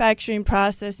manufacturing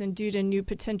process, and due to new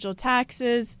potential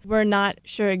taxes, we're not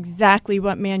sure exactly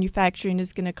what manufacturing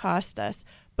is going to cost us.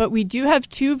 But we do have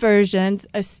 2 versions,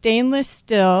 a stainless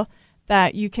steel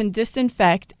that you can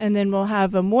disinfect, and then we'll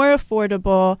have a more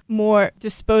affordable, more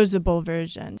disposable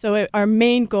version. So our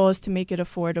main goal is to make it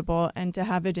affordable and to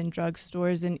have it in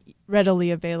drugstores and readily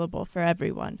available for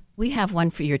everyone. We have one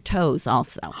for your toes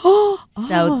also.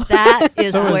 So that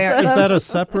is So where... is that a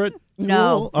separate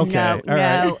No, tool? Okay.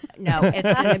 no.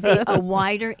 It's going to be a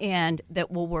wider end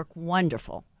that will work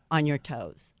wonderful on your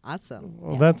toes. Awesome.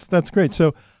 Well, that's great.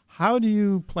 So how do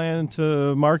you plan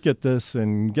to market this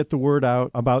and get the word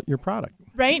out about your product?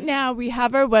 Right now, we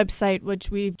have our website, which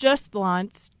we've just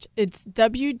launched. It's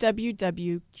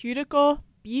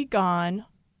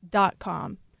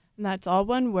www.cuticlebegone.com, and that's all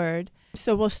one word.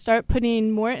 So we'll start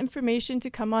putting more information to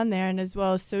come on there, and as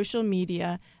well as social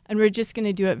media. And we're just going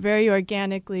to do it very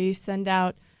organically, send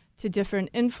out to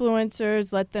different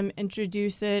influencers, let them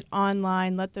introduce it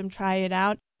online, let them try it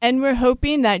out. And we're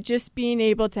hoping that just being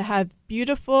able to have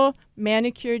beautiful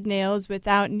manicured nails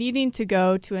without needing to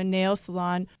go to a nail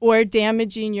salon or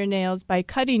damaging your nails by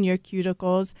cutting your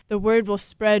cuticles, the word will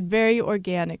spread very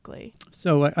organically.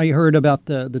 So I heard about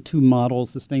the two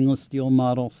models, the stainless steel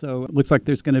model. So it looks like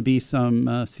there's going to be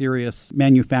some serious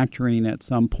manufacturing at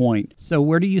some point. So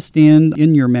where do you stand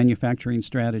in your manufacturing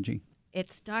strategy?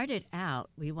 It started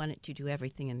out, we wanted to do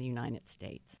everything in the United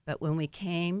States. But when we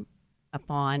came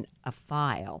upon a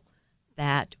file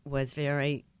that was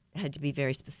had to be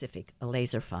very specific, a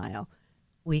laser file,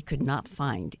 we could not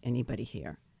find anybody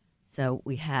here. So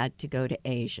we had to go to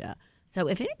Asia. So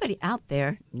if anybody out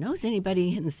there knows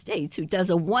anybody in the States who does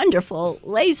a wonderful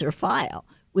laser file,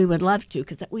 we would love to,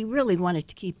 because we really wanted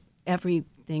to keep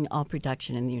everything, all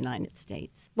production in the United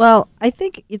States. Well, I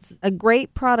think it's a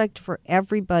great product for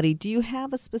everybody. Do you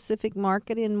have a specific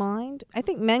market in mind? I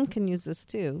think men can use this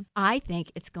too. I think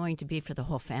it's going to be for the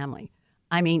whole family.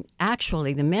 I mean,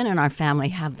 actually, the men in our family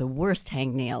have the worst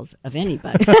hangnails of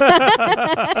anybody. They do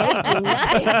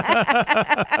nothing.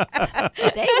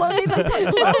 They won't even put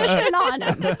lotion on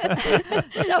them.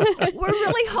 So we're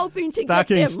really hoping to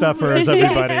Stocking get them stuffers,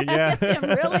 everybody. Yeah. get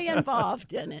them really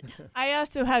involved in it. I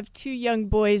also have 2 young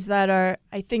boys that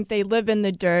I think they live in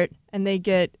the dirt and they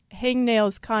get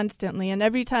hangnails constantly. And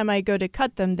every time I go to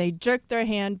cut them, they jerk their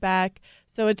hand back.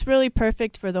 So it's really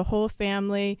perfect for the whole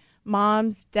family.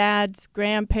 Moms, dads,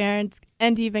 grandparents,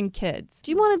 and even kids.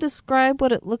 Do you want to describe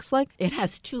what it looks like? It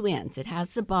has 2 ends. It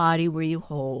has the body where you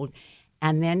hold,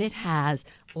 and then it has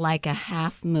like a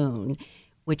half moon,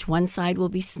 which one side will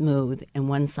be smooth and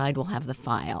one side will have the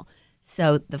file.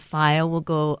 So the file will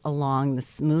go along the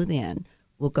smooth end,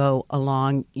 will go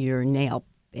along your nail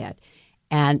bed,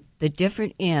 and the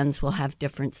different ends will have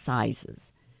different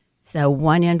sizes. So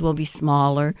one end will be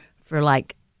smaller for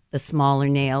like the smaller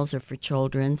nails or for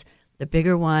children's. The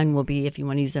bigger one will be if you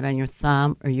want to use it on your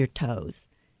thumb or your toes.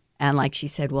 And like she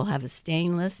said, we'll have a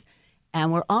stainless.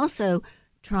 And we're also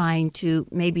trying to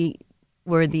maybe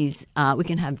where these, we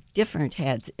can have different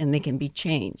heads and they can be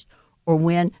changed. Or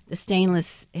when the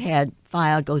stainless head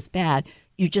file goes bad,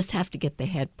 you just have to get the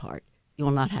head part. You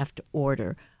will not have to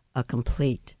order a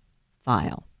complete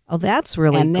file. Oh, that's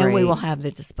really great. And then we will have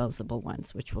the disposable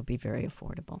ones, which will be very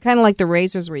affordable. Kind of like the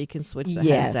razors where you can switch the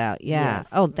heads out. Yeah. Yes,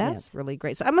 Oh, that's really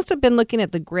great. So I must have been looking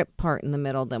at the grip part in the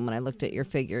middle then when I looked at your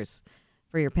figures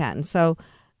for your patent. So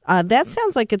that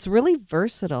sounds like it's really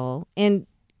versatile. And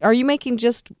are you making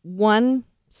just one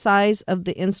size of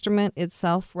the instrument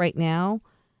itself right now?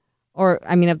 Or,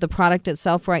 I mean, of the product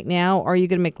itself right now? Or are you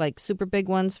going to make like super big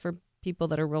ones for people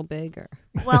that are real big? Or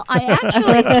well, I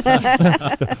actually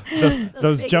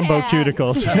those jumbo hands.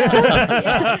 cuticles.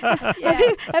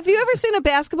 Yes. Have you ever seen a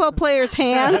basketball player's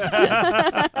hands?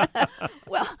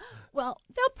 Well,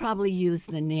 they'll probably use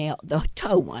the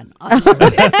toe one. On so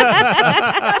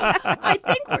I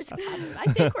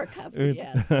think we're covered.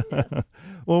 Yes.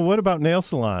 Well, what about nail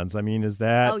salons? I mean, is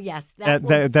that? Oh yes,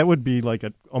 that would be like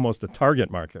almost a target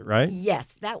market, right?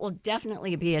 Yes, that will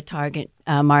definitely be a target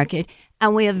market,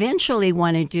 and we eventually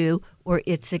want to do where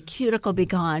it's a cuticle be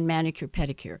gone manicure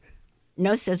pedicure,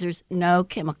 no scissors, no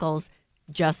chemicals.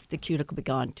 Just the Cuticle Be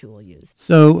Gone tool used.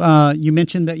 So you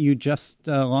mentioned that you just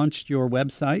launched your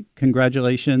website.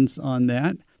 Congratulations on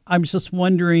that. I'm just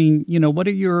wondering, what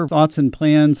are your thoughts and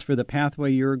plans for the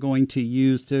pathway you're going to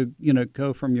use to,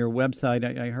 go from your website?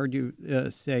 I heard you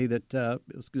say that it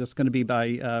was just going to be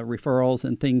by referrals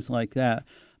and things like that.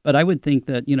 But I would think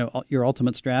that, your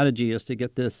ultimate strategy is to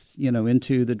get this,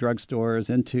 into the drugstores,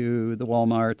 into the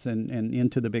Walmarts, and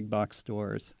into the big box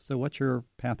stores. So what's your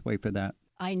pathway for that?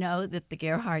 I know that the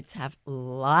Gerhardts have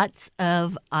lots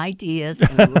of ideas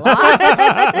and lots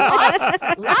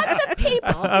of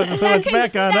people. So it's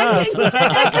back on us.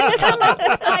 That can come up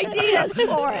with ideas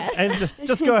for us. And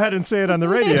just go ahead and say it on the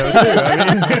radio, too.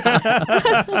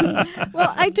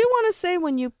 Well, I do want to say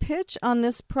when you pitch on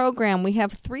this program, we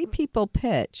have 3 people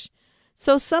pitch.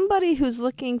 So somebody who's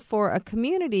looking for a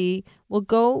community will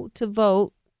go to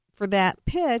vote for that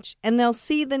pitch, and they'll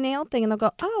see the nail thing, and they'll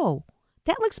go, oh,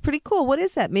 that looks pretty cool. What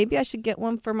is that? Maybe I should get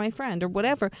one for my friend or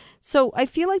whatever. So I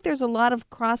feel like there's a lot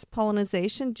of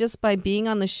cross-pollination just by being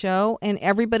on the show and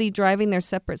everybody driving their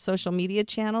separate social media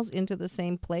channels into the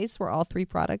same place where all 3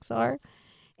 products are.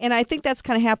 And I think that's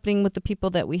kind of happening with the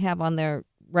people that we have on there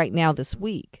right now this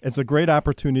week. It's a great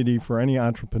opportunity for any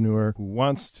entrepreneur who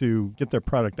wants to get their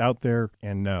product out there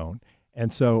and known.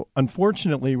 And so,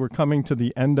 unfortunately, we're coming to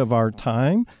the end of our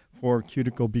time for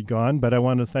Cuticle Be Gone, but I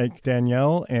want to thank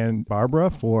Danielle and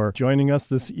Barbara for joining us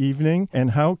this evening.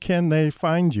 And how can they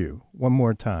find you one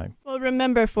more time? Well,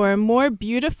 remember, for a more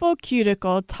beautiful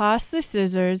cuticle, toss the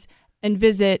scissors and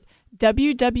visit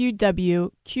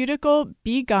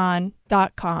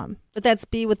www.cuticlebegone.com. But that's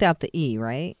B without the E,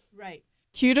 right? Right.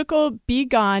 Cuticle Be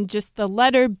Gone, just the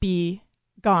letter B,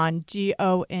 gone,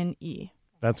 Gone.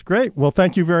 That's great. Well,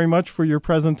 thank you very much for your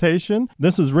presentation.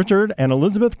 This is Richard and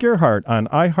Elizabeth Gearhart on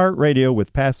iHeartRadio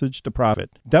with Passage to Profit.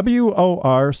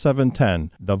 WOR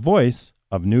 710, the voice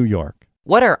of New York.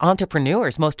 What are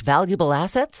entrepreneurs' most valuable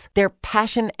assets? Their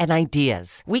passion and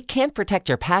ideas. We can't protect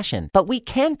your passion, but we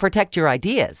can protect your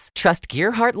ideas. Trust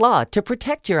Gearhart Law to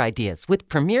protect your ideas with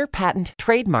premier patent,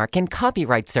 trademark, and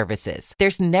copyright services.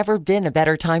 There's never been a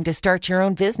better time to start your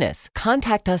own business.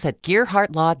 Contact us at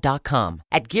GearhartLaw.com.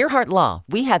 At Gearhart Law,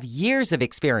 we have years of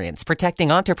experience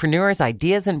protecting entrepreneurs'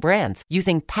 ideas and brands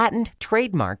using patent,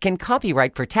 trademark, and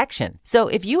copyright protection. So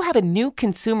if you have a new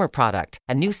consumer product,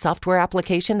 a new software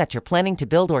application that you're planning to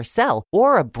build or sell,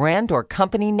 or a brand or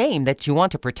company name that you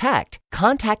want to protect,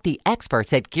 contact the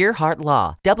experts at Gearhart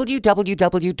Law.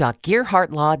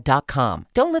 www.gearhartlaw.com.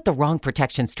 Don't let the wrong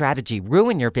protection strategy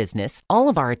ruin your business. All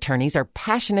of our attorneys are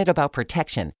passionate about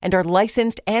protection and are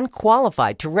licensed and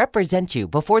qualified to represent you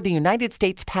before the United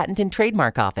States Patent and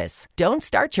Trademark Office. Don't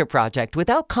start your project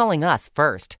without calling us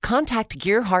first. Contact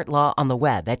Gearhart Law on the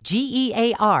web at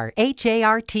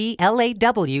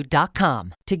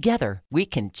GearhartLaw.com. Together, we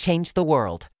can change the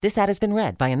world. This ad has been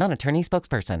read by a non-attorney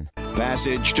spokesperson.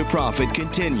 Passage to Profit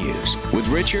continues with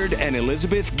Richard and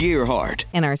Elizabeth Gearhart.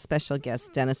 And our special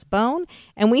guest, Dennis Bone.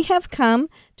 And we have come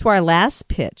to our last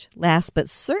pitch. Last but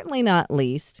certainly not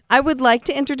least, I would like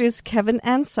to introduce Kevin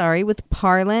Ansari with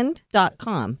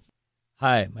Parland.com.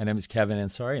 Hi, my name is Kevin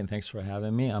Ansari, and thanks for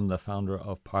having me. I'm the founder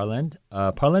of Parland.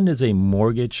 Parland is a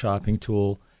mortgage shopping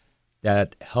tool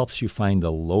that helps you find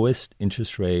the lowest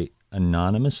interest rate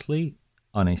anonymously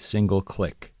on a single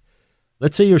click.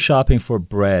 Let's say you're shopping for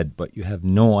bread, but you have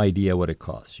no idea what it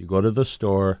costs. You go to the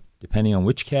store, depending on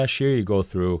which cashier you go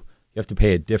through, you have to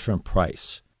pay a different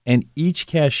price. And each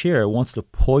cashier wants to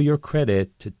pull your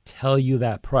credit to tell you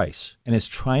that price and is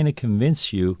trying to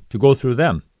convince you to go through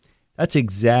them. That's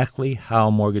exactly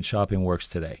how mortgage shopping works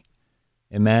today.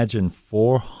 Imagine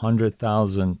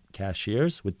 400,000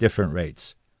 cashiers with different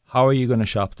rates. How are you going to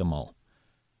shop them all?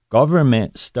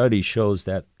 Government study shows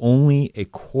that only a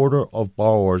quarter of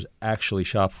borrowers actually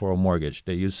shop for a mortgage.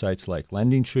 They use sites like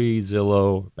LendingTree,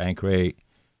 Zillow, Bankrate,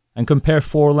 and compare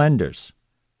 4 lenders.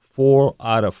 4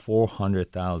 out of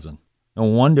 400,000. No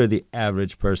wonder the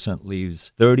average person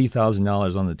leaves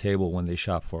 $30,000 on the table when they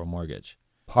shop for a mortgage.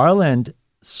 Parland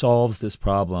solves this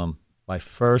problem by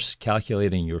first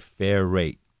calculating your fair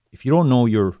rate. If you don't know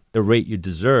the rate you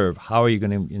deserve, how are you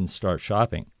going to start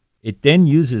shopping? It then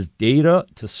uses data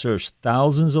to search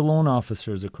thousands of loan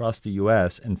officers across the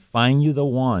U.S. and find you the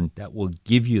one that will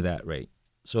give you that rate.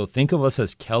 So think of us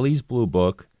as Kelly's Blue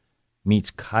Book meets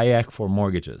Kayak for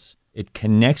mortgages. It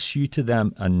connects you to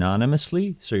them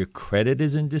anonymously so your credit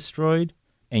isn't destroyed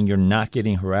and you're not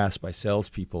getting harassed by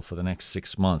salespeople for the next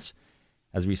 6 months.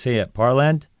 As we say at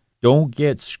Parland, don't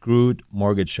get screwed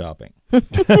mortgage shopping. This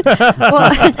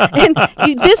one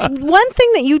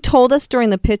thing that you told us during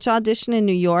the pitch audition in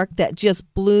New York that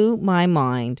just blew my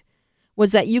mind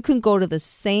was that you can go to the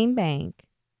same bank,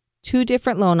 2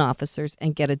 different loan officers,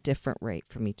 and get a different rate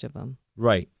from each of them.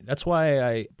 Right. That's why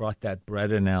I brought that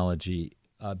bread analogy,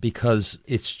 because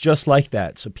it's just like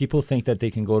that. So people think that they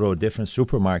can go to a different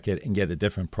supermarket and get a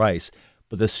different price.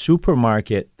 But the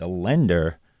supermarket, the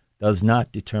lender, does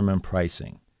not determine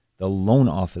pricing. The loan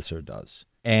officer does.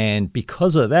 And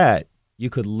because of that,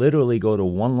 you could literally go to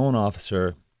one loan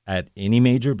officer at any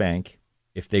major bank.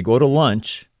 If they go to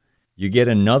lunch, you get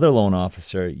another loan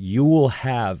officer, you will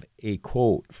have a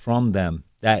quote from them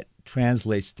that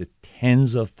translates to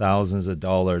tens of thousands of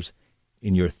dollars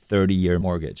in your 30-year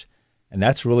mortgage. And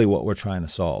that's really what we're trying to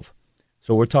solve.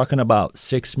 So we're talking about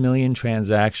 6 million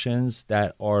transactions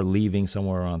that are leaving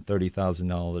somewhere around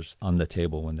 $30,000 on the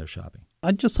table when they're shopping.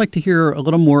 I'd just like to hear a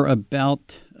little more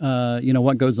about,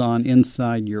 what goes on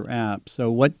inside your app.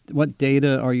 So what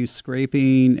data are you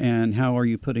scraping and how are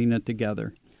you putting it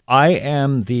together? I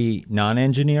am the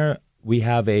non-engineer. We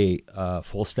have a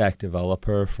full-stack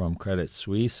developer from Credit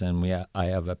Suisse, and I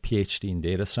have a PhD in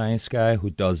data science guy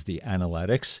who does the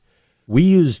analytics. We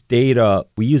use data.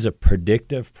 We use a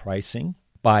predictive pricing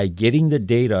by getting the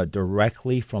data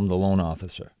directly from the loan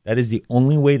officer. That is the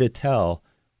only way to tell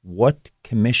what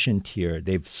commission tier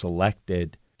they've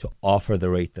selected to offer the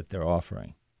rate that they're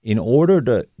offering. In order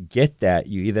to get that,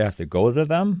 you either have to go to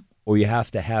them or you have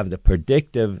to have the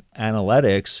predictive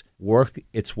analytics work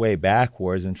its way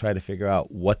backwards and try to figure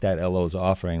out what that LO is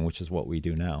offering, which is what we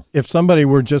do now. If somebody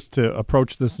were just to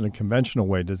approach this in a conventional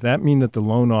way, does that mean that the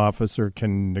loan officer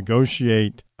can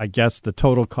negotiate, I guess, the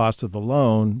total cost of the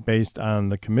loan based on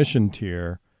the commission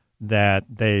tier that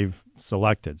they've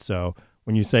selected? So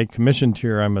when you say commission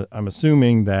tier, I'm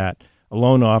assuming that a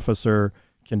loan officer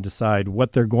can decide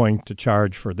what they're going to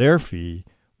charge for their fee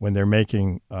when they're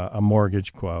making a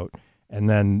mortgage quote, and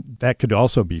then that could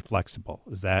also be flexible.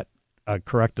 Is that a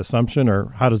correct assumption,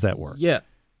 or how does that work? Yeah.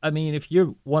 I mean, if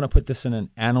you want to put this in an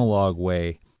analog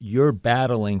way, you're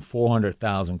battling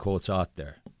 400,000 quotes out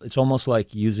there. It's almost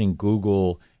like using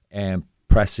Google and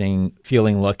pressing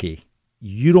feeling lucky.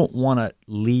 You don't want to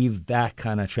leave that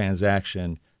kind of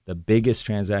transaction, the biggest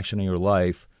transaction of your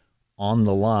life, on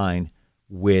the line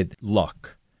with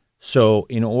luck. So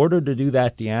in order to do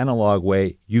that the analog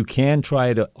way, you can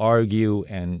try to argue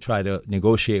and try to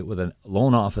negotiate with a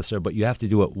loan officer, but you have to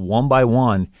do it one by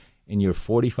one in your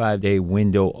 45-day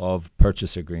window of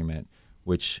purchase agreement,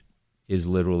 which is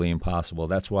literally impossible.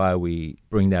 That's why we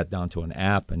bring that down to an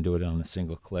app and do it on a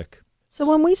single click. So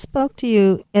when we spoke to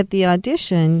you at the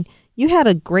audition, you had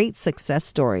a great success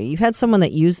story. You had someone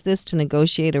that used this to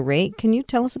negotiate a rate. Can you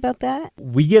tell us about that?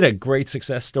 We get a great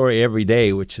success story every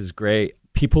day, which is great.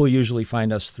 People usually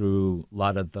find us through a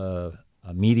lot of the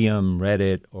Medium,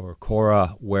 Reddit, or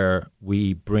Quora, where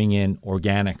we bring in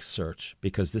organic search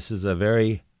because this is a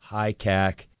very high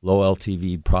CAC, low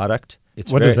LTV product.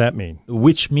 What does that mean?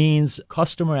 Which means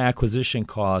customer acquisition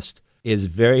cost is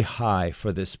very high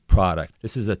for this product.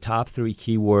 This is a top 3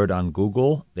 keyword on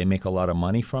Google. They make a lot of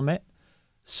money from it.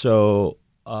 So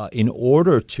in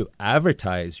order to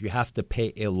advertise, you have to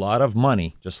pay a lot of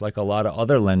money, just like a lot of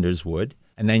other lenders would.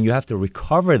 And then you have to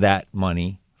recover that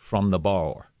money from the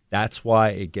borrower. That's why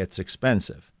it gets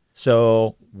expensive.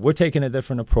 So we're taking a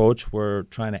different approach. We're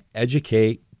trying to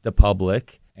educate the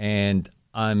public. And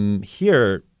I'm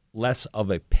here less of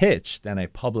a pitch than a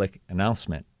public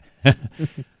announcement.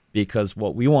 Because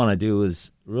what we want to do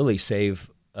is really save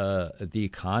the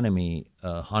economy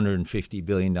 $150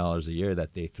 billion a year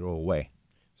that they throw away.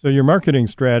 So your marketing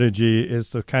strategy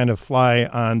is to kind of fly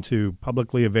onto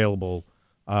publicly available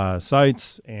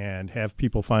sites and have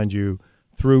people find you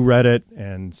through Reddit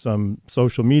and some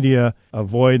social media,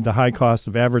 avoid the high cost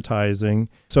of advertising.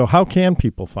 So how can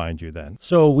people find you then?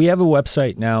 So we have a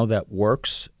website now that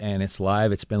works, and it's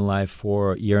live. It's been live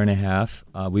for a year and a half.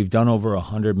 We've done over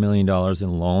 $100 million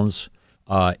in loans.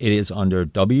 It is under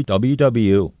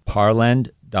www.parlend.com,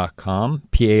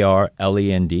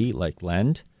 Parlend, like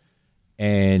lend.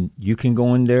 And you can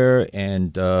go in there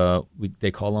and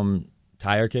they call them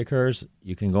tire kickers.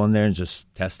 You can go in there and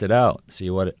just test it out, see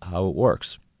how it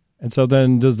works. And so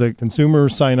then does the consumer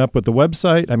sign up with the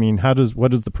website? I mean,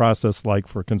 what is the process like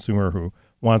for a consumer who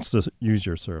wants to use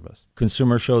your service?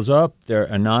 Consumer shows up. They're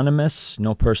anonymous,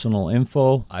 no personal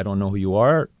info. I don't know who you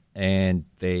are. And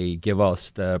they give us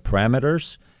the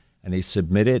parameters, and they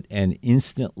submit it, and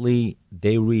instantly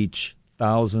they reach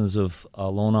thousands of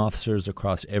loan officers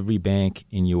across every bank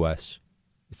in U.S.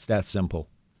 It's that simple.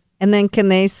 And then can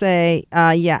they say,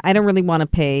 I don't really want to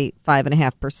pay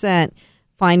 5.5%.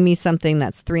 Find me something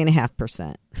that's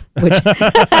 3.5%, which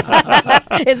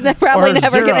is probably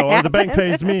never going to happen. Or the bank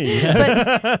pays me.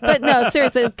 but no,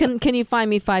 seriously, can you find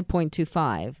me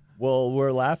 5.25? Well,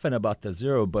 we're laughing about the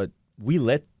zero, but we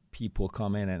let people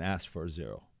come in and ask for a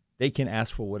zero. They can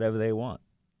ask for whatever they want.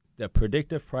 The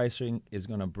predictive pricing is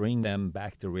going to bring them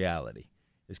back to reality.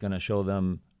 It's going to show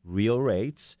them real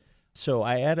rates. So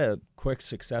I had a quick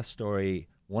success story.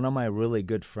 One of my really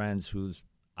good friends who's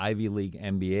Ivy League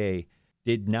MBA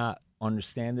did not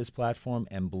understand this platform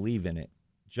and believe in it.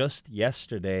 Just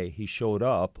yesterday, he showed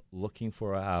up looking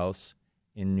for a house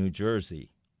in New Jersey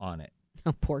on it.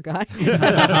 Oh, poor guy.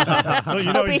 So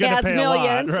you know he's going to pay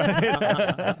millions. a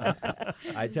lot, right?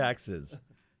 High taxes.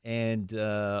 And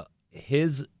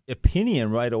his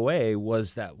opinion right away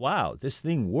was that, wow, this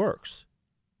thing works.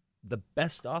 The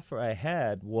best offer I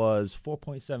had was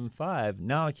 4.75.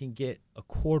 Now I can get a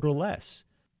quarter less.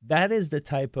 That is the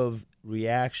type of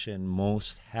reaction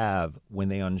most have when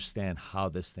they understand how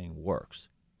this thing works.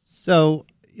 So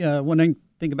when I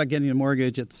think about getting a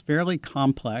mortgage, it's fairly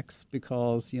complex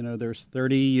because, there's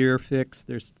 30-year fixed,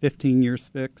 there's 15 years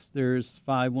fixed, there's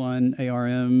 5-1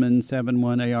 ARM and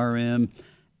 7-1 ARM.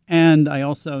 And I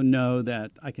also know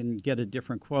that I can get a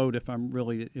different quote if I'm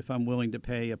willing to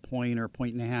pay a point or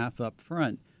 1.5 up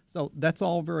front. So that's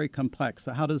all very complex.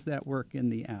 So how does that work in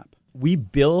the app? We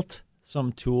built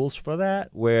some tools for that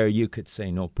where you could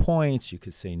say no points, you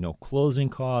could say no closing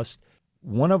costs.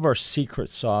 One of our secret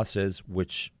sauces,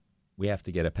 which we have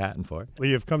to get a patent for it. Well,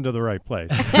 you've come to the right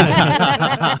place.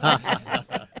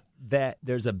 That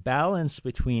there's a balance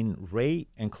between rate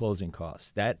and closing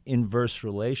costs. That inverse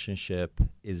relationship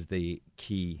is the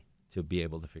key to be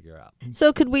able to figure out.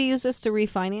 So could we use this to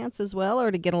refinance as well,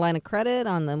 or to get a line of credit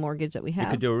on the mortgage that we have?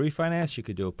 You could do a refinance. You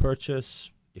could do a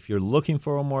purchase. If you're looking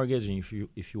for a mortgage and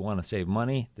if you want to save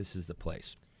money, this is the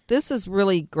place. This is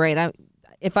really great.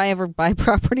 If I ever buy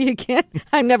property again,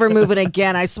 I'm never moving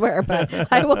again, I swear.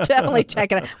 But I will definitely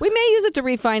check it out. We may use it to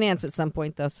refinance at some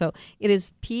point, though. So it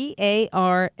is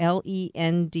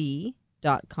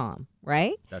PARLEND.com,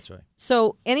 right? That's right.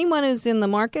 So anyone who's in the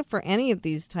market for any of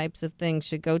these types of things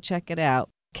should go check it out.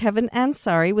 Kevin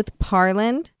Ansari with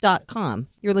Parland.com.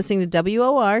 You're listening to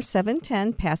WOR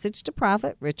 710 Passage to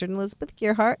Profit, Richard and Elizabeth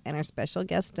Gearhart, and our special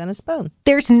guest, Dennis Bone.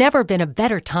 There's never been a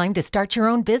better time to start your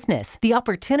own business. The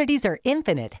opportunities are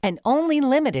infinite and only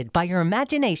limited by your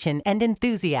imagination and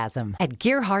enthusiasm. At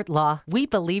Gearhart Law, we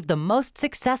believe the most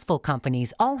successful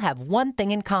companies all have one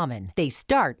thing in common. They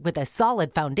start with a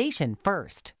solid foundation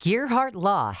first. Gearhart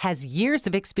Law has years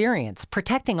of experience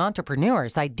protecting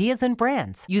entrepreneurs' ideas and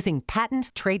brands using patent,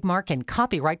 trademark, and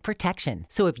copyright protection.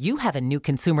 So if you have a new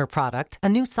consumer product, a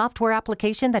new software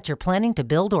application that you're planning to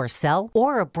build or sell,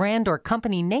 or a brand or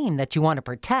company name that you want to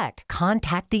protect,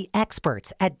 contact the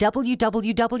experts at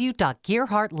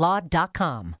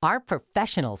www.gearhartlaw.com. Our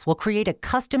professionals will create a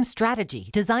custom strategy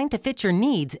designed to fit your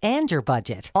needs and your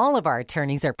budget. All of our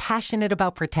attorneys are passionate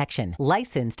about protection,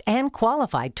 licensed and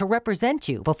qualified to represent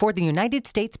you before the United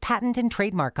States Patent and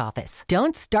Trademark Office.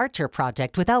 Don't start your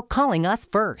project without calling us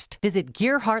first. Visit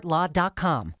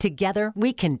GearhartLaw.com. Together,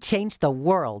 we can change the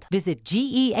world. Visit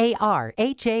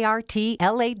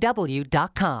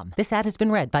GearhartLaw.com. This ad has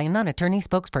been read by a non-attorney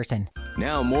spokesperson.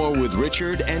 Now more with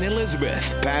Richard and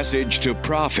Elizabeth. Passage to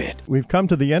Profit. We've come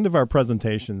to the end of our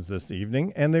presentations this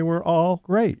evening, and they were all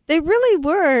great. They really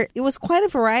were. It was quite a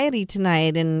variety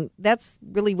tonight, and that's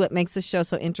really what makes the show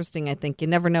so interesting, I think. You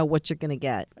never know what you're going to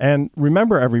get. And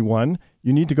remember, everyone,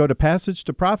 you need to go to Passage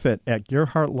to Profit at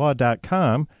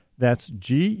GearhartLaw.com. That's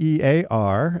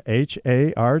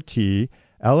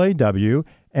GearhartLaw,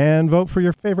 and vote for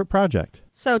your favorite project.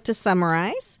 So to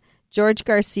summarize, George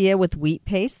Garcia with Wheat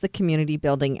Paste, the community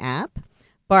building app,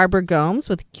 Barbara Gomes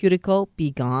with Cuticle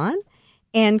Be Gone,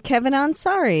 and Kevin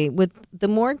Ansari with the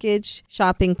mortgage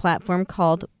shopping platform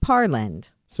called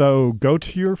Parland. So go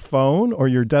to your phone or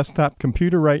your desktop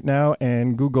computer right now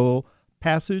and Google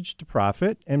Passage to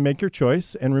Profit and make your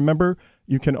choice. And remember,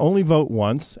 you can only vote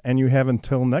once, and you have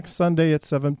until next Sunday at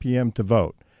 7 p.m. to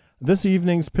vote. This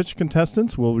evening's pitch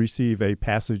contestants will receive a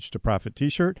Passage to Profit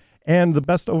t-shirt, and the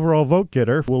best overall vote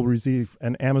getter will receive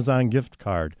an Amazon gift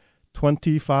card,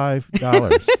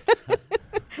 $25.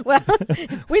 Well,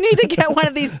 we need to get one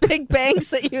of these big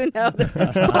banks that you know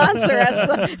that sponsor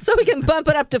us so we can bump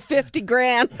it up to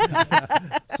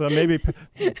 $50,000. So maybe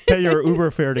pay your Uber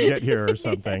fare to get here or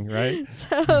something, right?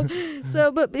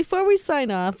 But before we sign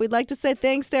off, we'd like to say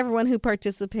thanks to everyone who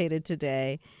participated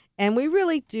today. And we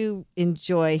really do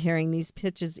enjoy hearing these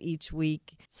pitches each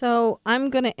week. So I'm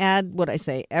going to add what I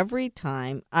say every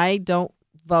time. I don't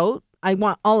vote. I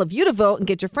want all of you to vote and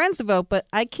get your friends to vote, but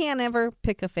I can't ever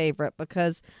pick a favorite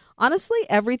because honestly,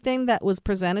 everything that was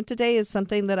presented today is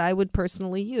something that I would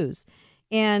personally use.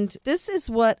 And this is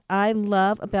what I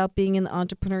love about being in the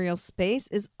entrepreneurial space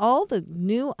is all the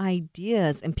new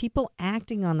ideas and people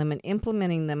acting on them and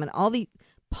implementing them and all the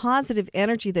positive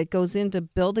energy that goes into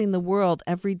building the world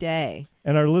every day.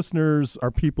 And our listeners are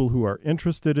people who are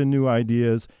interested in new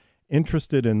ideas,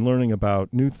 interested in learning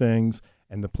about new things,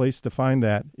 and the place to find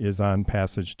that is on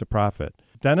Passage to Profit.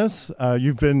 Dennis,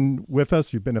 you've been with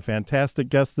us. You've been a fantastic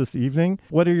guest this evening.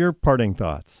 What are your parting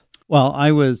thoughts? Well,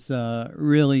 I was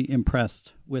really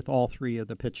impressed with all three of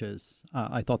the pitches.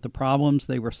 I thought the problems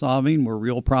they were solving were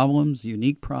real problems,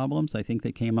 unique problems. I think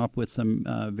they came up with some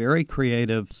very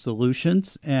creative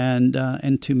solutions. And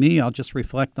to me, I'll just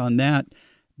reflect on that.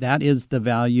 That is the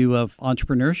value of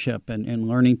entrepreneurship and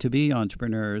learning to be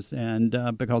entrepreneurs.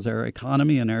 And because our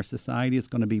economy and our society is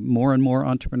going to be more and more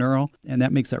entrepreneurial, and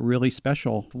that makes it really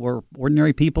special for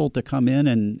ordinary people to come in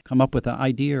and come up with an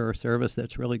idea or a service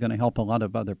that's really going to help a lot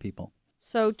of other people.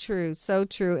 So true, so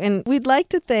true. And we'd like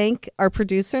to thank our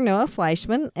producer, Noah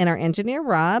Fleischman, and our engineer,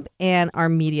 Rob, and our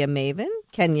media maven,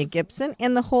 Kenya Gibson,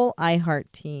 and the whole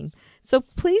iHeart team. So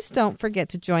please don't forget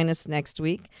to join us next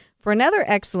week for another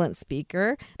excellent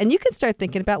speaker, and you can start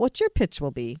thinking about what your pitch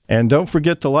will be. And don't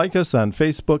forget to like us on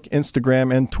Facebook,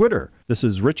 Instagram, and Twitter. This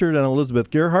is Richard and Elizabeth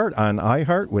Gearhart on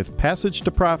iHeart with Passage to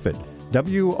Profit,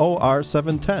 WOR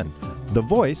 710, the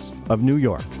voice of New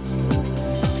York.